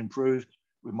erection improve?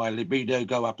 Will my libido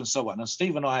go up and so on? And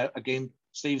Steve and I, again,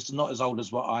 Steve's not as old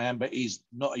as what I am, but he's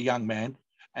not a young man.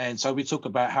 And so we talk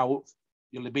about how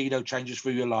your libido changes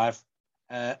through your life.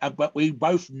 But we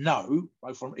both know,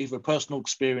 both from either personal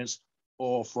experience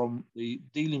or from the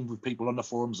dealing with people on the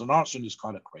forums and answering these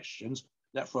kind of questions,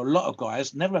 that for a lot of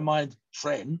guys, never mind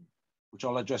tren, which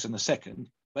I'll address in a second,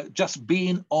 but just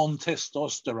being on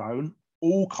testosterone,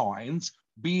 all kinds,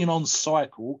 being on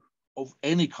cycle of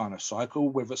any kind of cycle,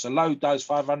 whether it's a low dose,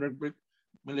 500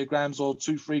 milligrams or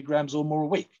 2-3 grams or more a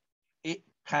week, it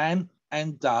can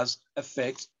and does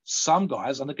affect some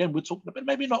guys. And again, we're talking about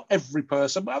maybe not every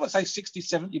person, but I would say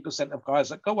 60-70% of guys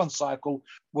that go on cycle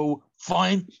will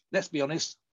find, let's be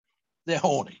honest, they're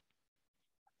horny.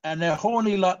 And they're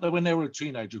horny like that when they were a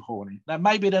teenager horny. Now,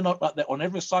 maybe they're not like that on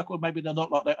every cycle, maybe they're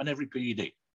not like that on every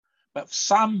PED. But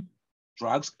some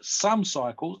drugs, some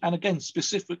cycles, and again,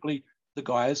 specifically the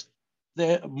guys,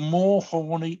 they're more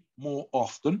horny more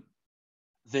often.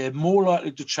 They're more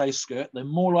likely to chase skirt. They're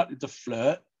more likely to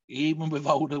flirt, even with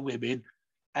older women.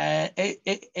 And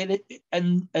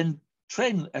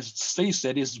tren, as Steve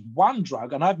said, is one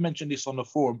drug, and I've mentioned this on the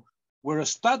forum, where a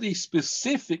study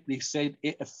specifically said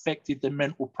it affected the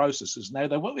mental processes. Now,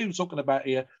 what we were talking about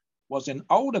here was in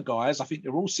older guys, I think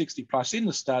they're all 60 plus in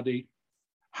the study,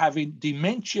 having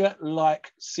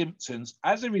dementia-like symptoms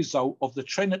as a result of the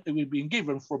tren that they were being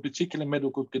given for a particular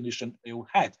medical condition they all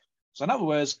had. So in other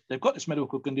words, they've got this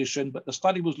medical condition, but the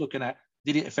study was looking at,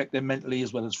 did it affect them mentally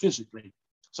as well as physically?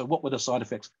 So what were the side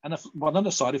effects? And one of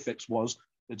the side effects was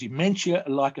the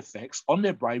dementia-like effects on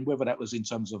their brain, whether that was in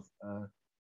terms of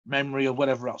memory or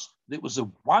whatever else. It was the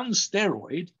one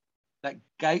steroid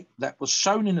that was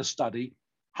shown in a study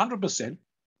 100%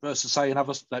 versus say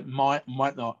another that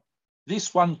might not.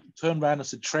 This one turned around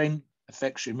as a tren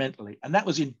affects you mentally. And that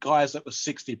was in guys that were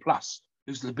 60 plus,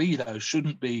 whose libido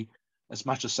shouldn't be as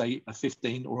much as say a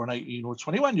 15 or an 18 or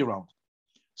 21-year-old.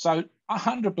 So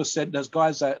 100% there's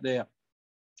guys out there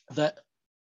that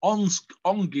on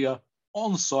gear,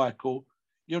 on cycle,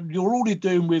 you're already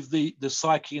doing with the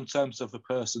psyche in terms of a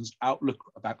person's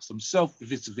outlook about themselves,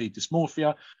 vis-a-vis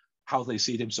dysmorphia, how they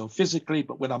see themselves physically.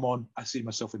 But when I'm on, I see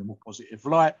myself in a more positive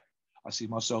light. I see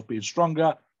myself being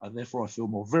stronger, and therefore I feel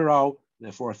more virile.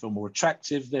 Therefore I feel more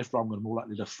attractive. Therefore I'm more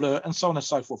likely to flirt, and so on and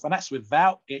so forth. And that's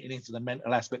without getting into the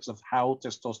mental aspects of how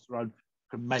testosterone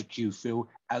can make you feel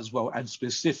as well. And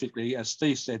specifically, as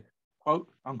Steve said, quote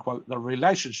unquote, the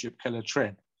relationship killer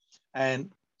tren. And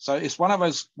so it's one of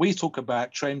those, we talk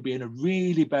about tren being a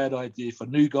really bad idea for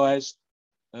new guys,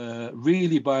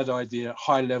 really bad idea at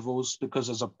high levels, because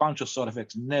there's a bunch of side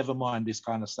effects, never mind this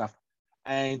kind of stuff.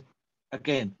 And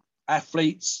again,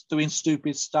 athletes doing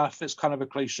stupid stuff, it's kind of a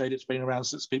cliche that's been around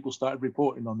since people started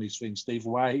reporting on these things, Steve,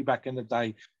 way back in the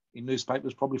day in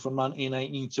newspapers, probably from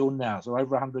 1918 till now, so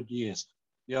over 100 years.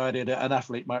 The idea that an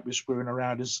athlete might be screwing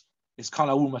around is kind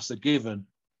of almost a given.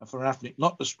 And for an athlete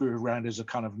not to screw around is a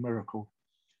kind of miracle.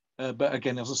 But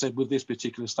again, as I said, with this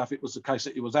particular stuff, it was the case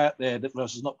that it was out there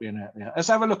versus not being out there. Let's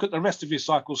have a look at the rest of your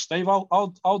cycles, Steve.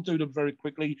 I'll do them very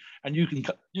quickly, and you can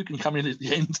come in at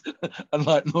the end and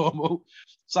like normal.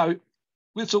 So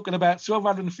we're talking about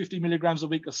 1,250 milligrams a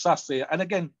week of sus here, and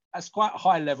again, that's quite a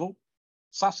high level.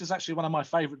 Sus is actually one of my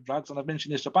favorite drugs, and I've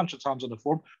mentioned this a bunch of times on the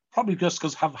forum, probably just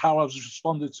because of how I was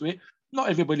responded to it. Not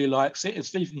everybody likes it, and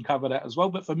Steve can cover that as well.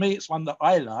 But for me, it's one that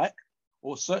I like,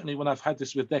 or certainly when I've had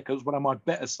this with Deca, it's one of my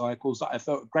better cycles that I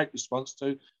felt a great response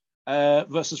to,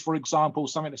 versus, for example,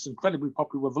 something that's incredibly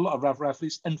popular with a lot of other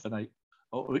athletes, Enfenate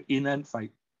or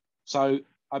Enanthate. So,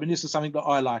 I mean, this is something that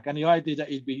I like. And the idea that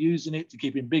he'd be using it to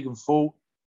keep him big and full,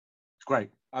 it's great.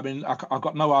 I mean, I've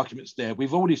got no arguments there.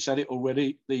 We've already said it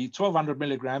already. The 1,200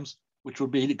 milligrams, which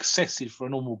would be excessive for a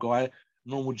normal guy,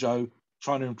 normal Joe,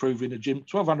 trying to improve in the gym,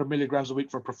 1,200 milligrams a week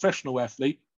for a professional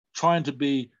athlete, trying to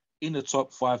be in the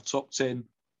top 5, top 10,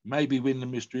 maybe win the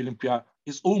Mr. Olympia,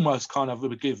 is almost kind of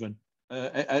a given.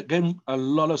 Again, a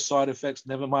lot of side effects,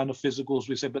 never mind the physicals,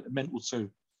 we said, but the mental too.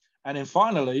 And then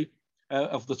finally,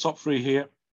 of the top 3 here,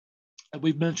 and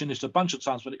we've mentioned this a bunch of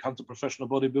times when it comes to professional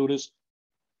bodybuilders,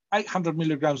 800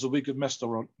 milligrams a week of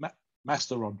Masteron,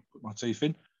 put my teeth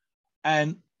in.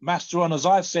 And Masteron, as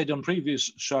I've said on previous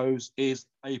shows, is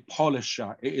a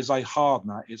polisher. It is a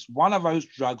hardener. It's one of those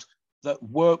drugs that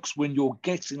works when you're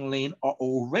getting lean or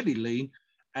already lean.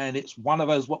 And it's one of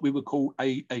those, what we would call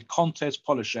a contest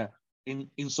polisher.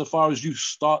 insofar as you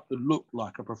start to look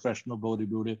like a professional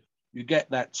bodybuilder, you get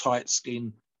that tight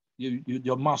skin,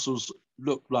 your muscles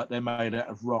look like they're made out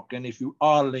of rock. And if you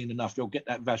are lean enough, you'll get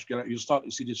that vascular, you'll start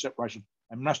to see the separation.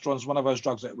 And Masteron is one of those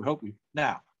drugs that will help you.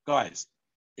 Now, guys,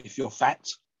 if you're fat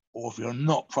or if you're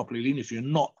not properly lean, if you're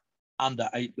not under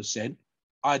 8%,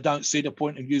 I don't see the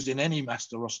point of using any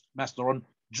Masteron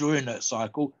during that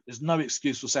cycle. There's no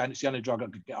excuse for saying it's the only drug I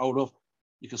could get hold of.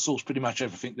 You can source pretty much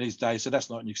everything these days, so that's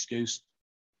not an excuse.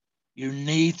 You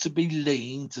need to be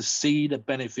lean to see the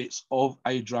benefits of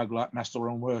a drug like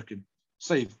Masteron working.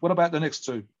 Steve, what about the next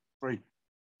two, three?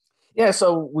 Yeah,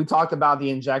 so we talked about the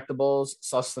injectables,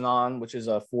 Sustanon, which is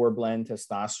a 4-blend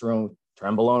testosterone,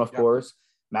 Trenbolone, of course,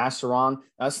 Masteron.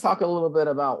 Now, let's talk a little bit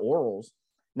about orals.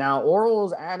 Now,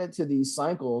 orals added to these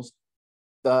cycles,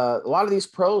 a lot of these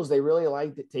pros, they really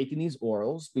like taking these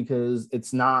orals because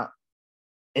it's not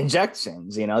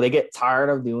injections. They get tired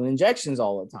of doing injections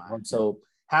all the time. So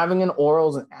having an oral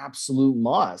is an absolute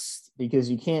must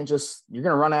because you're going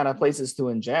to run out of places to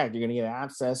inject. You're going to get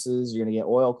abscesses, you're going to get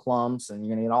oil clumps, and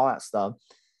you're going to get all that stuff.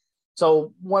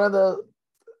 So one of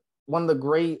the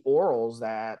great orals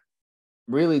that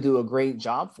really do a great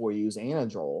job for you is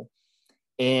Anadrol.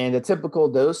 And the typical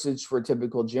dosage for a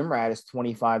typical gym rat is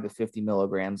 25 to 50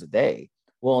 milligrams a day.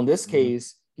 Well, in this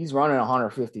case, he's running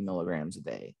 150 milligrams a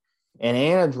day. And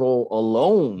Anadrol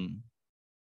alone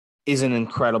is an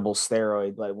incredible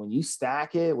steroid. But when you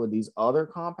stack it with these other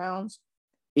compounds,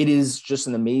 it is just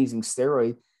an amazing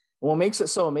steroid. And what makes it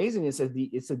so amazing is that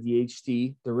it's a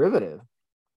DHT derivative,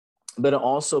 but it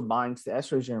also binds to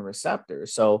estrogen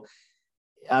receptors. So,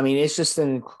 I mean, it's just an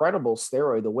incredible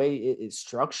steroid, the way it is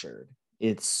structured.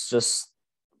 It's just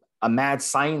a mad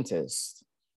scientist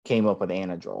came up with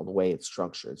Anadrol, the way it's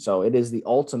structured. So it is the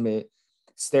ultimate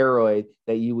steroid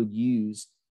that you would use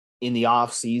in the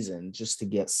off season just to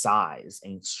get size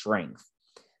and strength.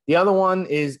 The other one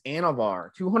is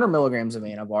Anavar, 200 milligrams of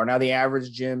Anavar. Now, the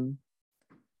average gym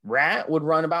rat would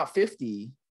run about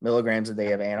 50 milligrams a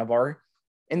day of Anavar.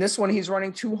 In this one, he's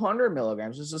running 200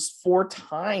 milligrams. It's just 4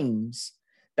 times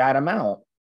that amount.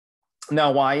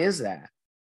 Now, why is that?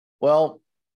 Well,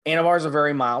 Anavar is a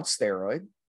very mild steroid.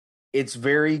 It's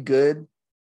very good.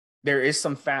 There is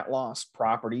some fat loss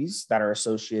properties that are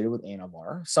associated with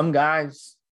Anavar. Some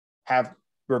guys have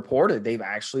reported they've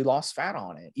actually lost fat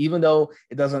on it, even though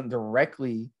it doesn't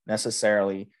directly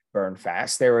necessarily burn fat.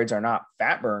 Steroids are not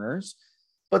fat burners,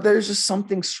 but there's just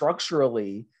something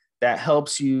structurally that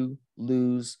helps you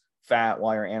lose fat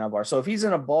while you're Anavar. So if he's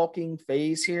in a bulking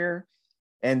phase here,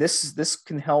 and this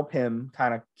can help him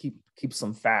kind of keep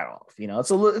some fat off. It's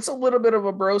a little bit of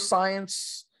a bro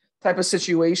science type of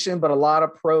situation, but a lot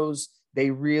of pros, they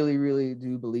really, really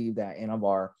do believe that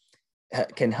Anavar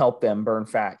can help them burn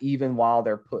fat even while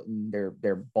they're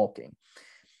they're bulking.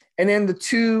 And then the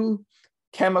two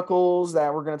chemicals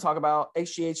that we're going to talk about,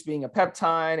 HGH being a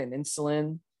peptide and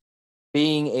insulin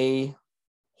being a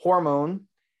hormone.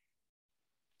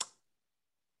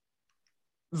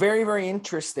 Very, very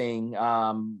interesting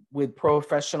with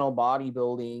professional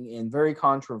bodybuilding, and very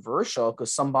controversial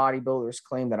because some bodybuilders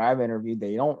claim that I've interviewed,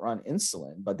 they don't run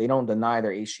insulin, but they don't deny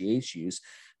their HGH use.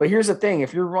 But here's the thing.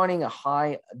 If you're running a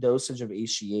high dosage of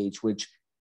HGH, which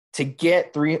to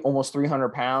get almost 300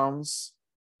 pounds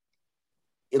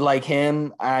like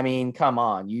him, I mean, come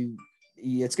on,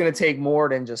 it's going to take more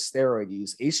than just steroid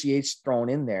use. HGH thrown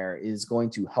in there is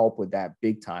going to help with that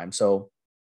big time. So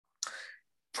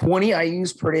 20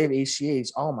 IUs per day of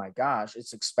HGH. Oh my gosh,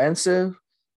 it's expensive,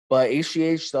 but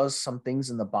HGH does some things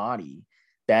in the body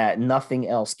that nothing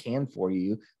else can for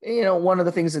you. One of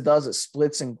the things it does, it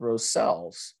splits and grows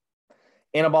cells.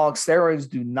 Anabolic steroids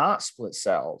do not split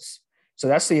cells. So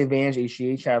that's the advantage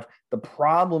HGH have. The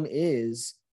problem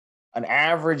is an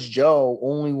average Joe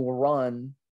only will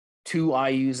run 2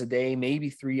 IUs a day, maybe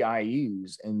 3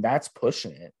 IUs, and that's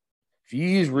pushing it. If you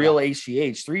use real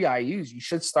HGH, 3 IUs, you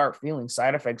should start feeling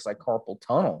side effects like carpal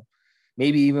tunnel,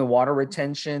 maybe even water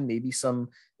retention, maybe some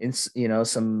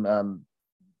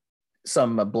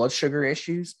blood sugar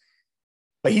issues.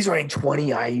 But he's running 20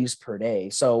 IUs per day.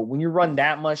 So when you run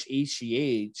that much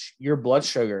HGH, your blood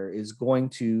sugar is going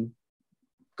to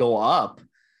go up.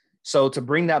 So to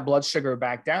bring that blood sugar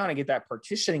back down and get that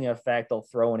partitioning effect, they'll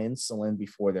throw in insulin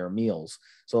before their meals.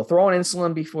 So they'll throw in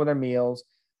insulin before their meals.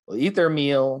 They'll eat their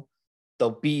meal.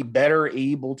 They'll be better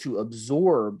able to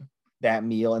absorb that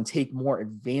meal and take more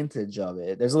advantage of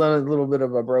it. There's a little bit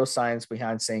of a bro science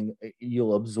behind saying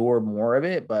you'll absorb more of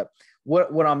it, but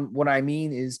what I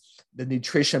mean is the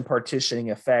nutrition partitioning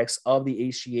effects of the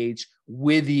HGH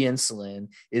with the insulin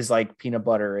is like peanut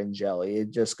butter and jelly. It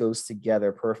just goes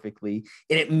together perfectly,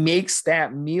 and it makes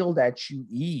that meal that you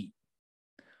eat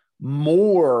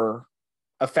more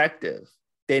effective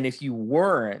than if you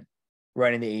weren't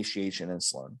running the HGH and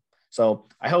insulin. So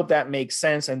I hope that makes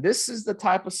sense. And this is the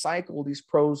type of cycle these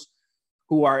pros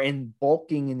who are in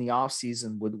bulking in the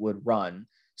offseason would run.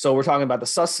 So we're talking about the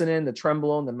sustanon, the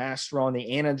trenbolone, the masteron,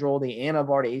 the anadrol, the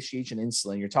anavar, the HGH, and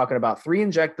insulin. You're talking about 3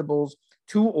 injectables,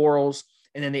 2 orals,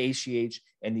 and then the HGH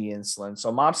and the insulin.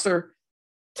 So Mobster,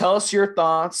 tell us your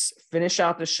thoughts, finish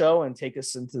out the show, and take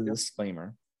us into the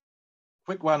disclaimer.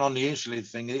 Quick one on the insulin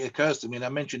thing. It occurs to me, and I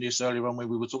mentioned this earlier on when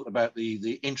we were talking about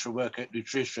the intra-workout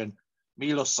nutrition.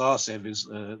 Milos Sarcev is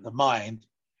the mind,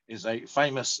 is a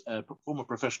famous former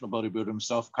professional bodybuilder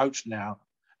himself, coach now,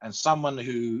 and someone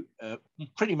who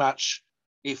pretty much,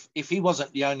 if he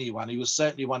wasn't the only one, he was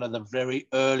certainly one of the very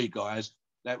early guys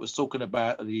that was talking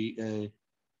about the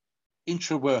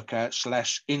intra-workout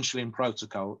 / insulin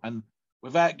protocol. And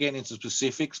without getting into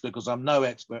specifics, because I'm no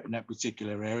expert in that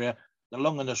particular area, the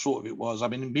long and the short of it was, I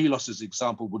mean, Milos's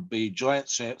example would be giant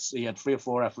sets. He had 3 or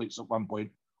 4 athletes at one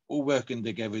point, all working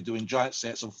together, doing giant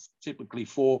sets of typically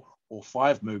 4 or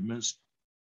 5 movements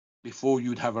before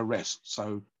you'd have a rest.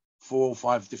 So 4 or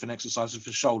 5 different exercises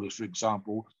for shoulders, for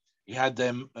example. He had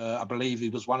them, I believe he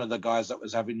was one of the guys that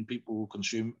was having people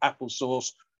consume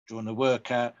applesauce during the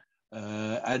workout.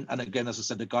 And again, as I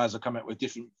said, the guys are coming out with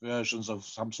different versions of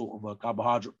some sort of a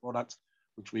carbohydrate product,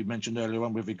 which we mentioned earlier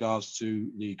on with regards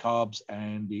to the carbs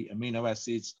and the amino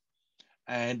acids.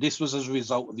 And this was as a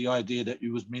result of the idea that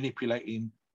you was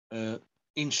manipulating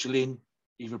insulin,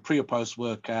 either pre or post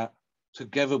workout,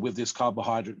 together with this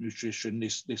carbohydrate nutrition,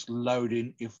 this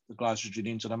loading of the glycogen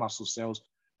into the muscle cells,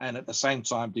 and at the same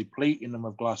time depleting them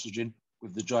of glycogen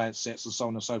with the giant sets and so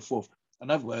on and so forth.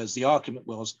 In other words, the argument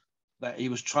was that he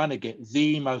was trying to get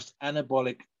the most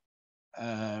anabolic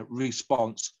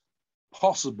response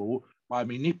possible by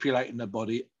manipulating the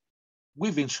body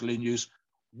with insulin use,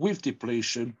 with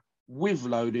depletion, with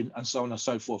loading, and so on and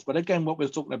so forth. But again, what we're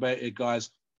talking about here, guys,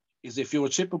 is if you're a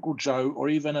typical Joe or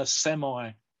even a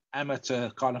semi-amateur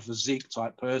kind of physique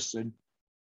type person,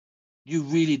 you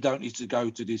really don't need to go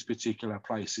to these particular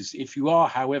places. If you are,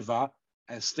 however,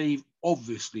 as Steve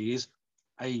obviously is,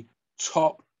 a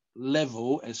top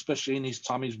level, especially in his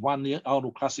time, he's won the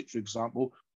Arnold Classic, for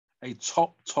example, a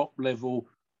top level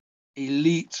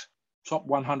elite, top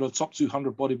 100, top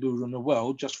 200 bodybuilder in the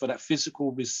world, just for that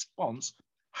physical response,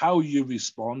 how you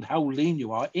respond, how lean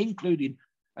you are, including,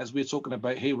 as we're talking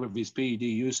about here with his PED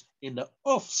use in the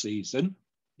off season,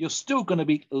 you're still going to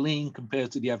be lean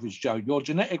compared to the average Joe. Your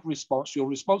genetic response, your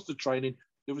response to training,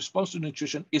 your response to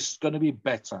nutrition is going to be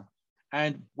better.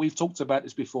 And we've talked about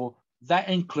this before. That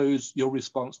includes your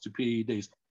response to PEDs,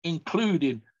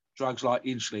 including drugs like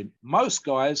insulin. Most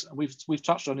guys, and we've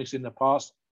touched on this in the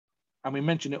past, and we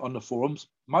mentioned it on the forums,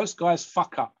 most guys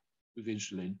fuck up with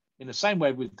insulin. In the same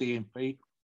way with DNP,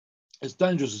 as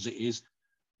dangerous as it is,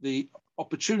 the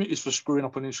opportunities for screwing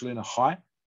up on insulin are high.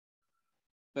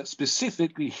 But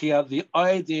specifically here, the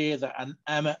idea that an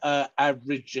amateur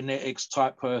average genetics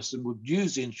type person would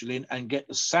use insulin and get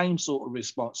the same sort of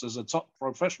response as a top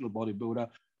professional bodybuilder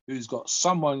who's got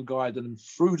someone guiding them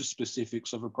through the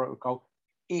specifics of a protocol,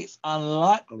 it's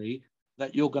unlikely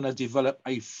that you're going to develop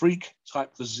a freak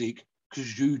type physique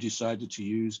because you decided to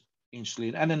use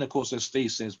insulin. And then, of course, as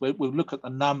Steve says, we'll look at the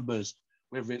numbers,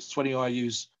 whether it's 20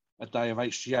 IUs a day of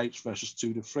HGH versus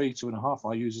 2 to 3, 2.5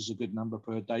 IUs is a good number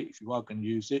per day if you are going to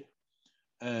use it.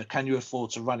 Can you afford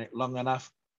to run it long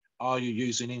enough? Are you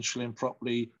using insulin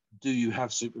properly? Do you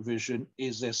have supervision?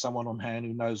 Is there someone on hand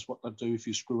who knows what to do if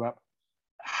you screw up?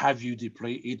 Have you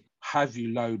depleted? Have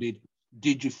you loaded?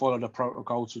 Did you follow the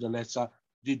protocol to the letter?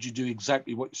 Did you do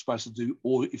exactly what you're supposed to do?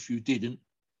 Or if you didn't,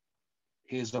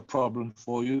 here's a problem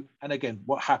for you. And again,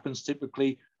 what happens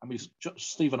typically, I mean,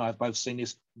 Steve and I have both seen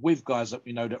this with guys that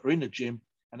we know that are in the gym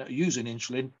and that are using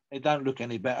insulin. They don't look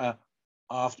any better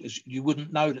after. You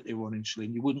wouldn't know that they were on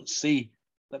insulin. You wouldn't see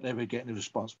that they were getting a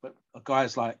response. But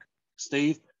guys like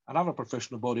Steve and other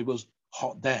professional bodybuilders,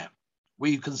 hot damn.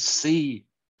 We can see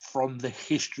from the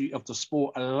history of the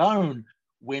sport alone,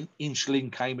 when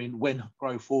insulin came in, when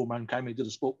growth hormone came into the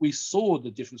sport, we saw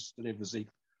the difference to their physique.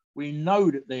 We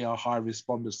know that they are high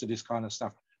responders to this kind of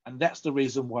stuff. And that's the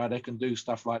reason why they can do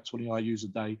stuff like 20 IUs a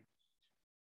day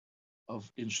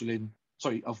of insulin,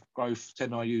 of growth, 10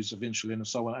 IUs of insulin and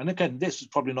so on. And again, this is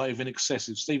probably not even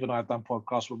excessive. Steve and I have done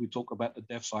podcasts where we talk about the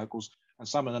death cycles, and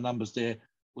some of the numbers there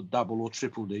would double or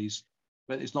triple these,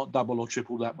 but it's not double or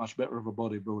triple that much better of a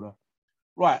bodybuilder.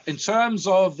 Right, in terms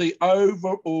of the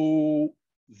overall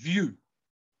view,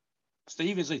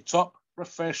 Steve is a top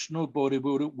professional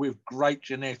bodybuilder with great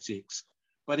genetics,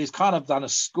 but he's kind of done a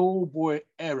schoolboy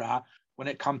error when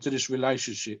it comes to this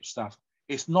relationship stuff.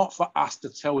 It's not for us to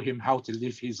tell him how to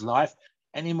live his life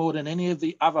any more than any of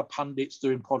the other pundits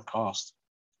doing podcasts.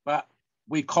 But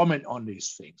we comment on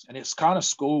these things, and it's kind of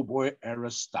schoolboy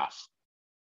era stuff.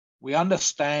 We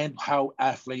understand how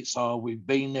athletes are. We've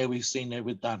been there, we've seen it,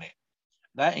 we've done it.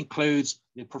 That includes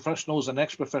the professionals and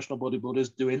ex-professional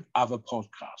bodybuilders doing other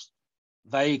podcasts.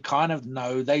 They kind of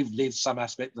know, they've lived some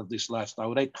aspect of this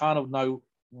lifestyle. They kind of know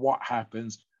what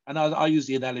happens. And I used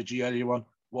the analogy earlier on,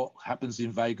 what happens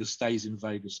in Vegas stays in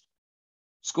Vegas.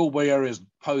 Schoolboy era is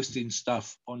posting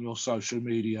stuff on your social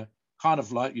media, kind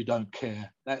of like you don't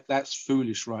care. That's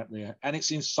foolish right there. And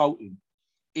it's insulting.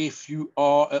 If you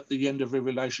are at the end of a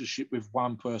relationship with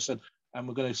one person, and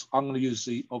I'm going to use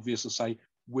the obvious to say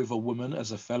with a woman,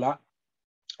 as a fella,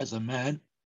 as a man,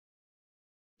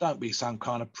 don't be some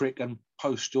kind of prick and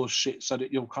post your shit so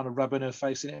that you're kind of rubbing her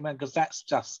face in it, man, because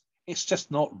it's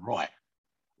just not right.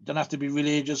 You don't have to be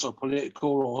religious or political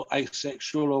or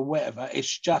asexual or whatever.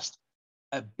 It's just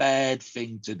a bad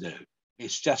thing to do.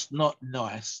 It's just not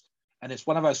nice. And it's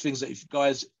one of those things that if you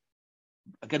guys,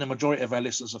 again, the majority of our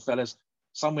listeners are fellas,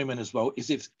 some women as well, is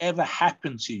if it's ever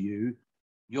happened to you,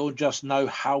 you'll just know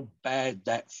how bad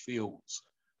that feels.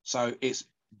 So it's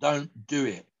don't do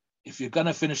it. If you're going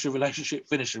to finish a relationship,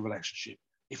 finish a relationship.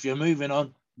 If you're moving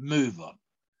on, move on.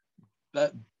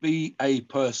 But be a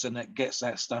person that gets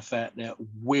that stuff out there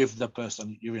with the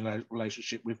person you're in a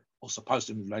relationship with or supposed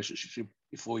to be in a relationship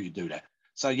before you do that.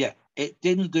 So, yeah, it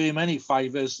didn't do him any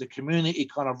favors. The community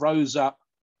kind of rose up.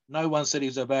 No one said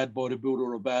he's a bad bodybuilder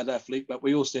or a bad athlete, but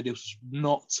we all said it was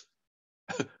not.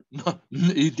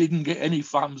 He didn't get any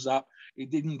thumbs up. He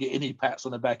didn't get any pats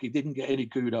on the back. He didn't get any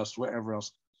kudos, whatever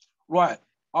else. Right.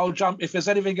 I'll jump. If there's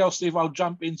anything else, Steve, I'll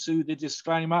jump into the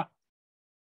disclaimer.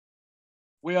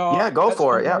 We are. Yeah, go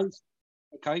for it. Yeah.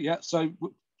 Okay. Yeah. So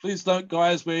please don't,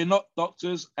 guys. We're not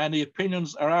doctors, and the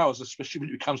opinions are ours, especially when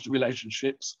it comes to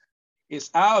relationships. It's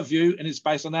our view, and it's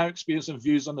based on our experience and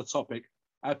views on the topic.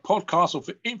 Our podcasts are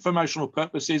for informational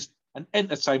purposes and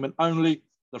entertainment only.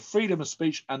 The freedom of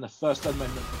speech and the First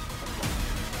Amendment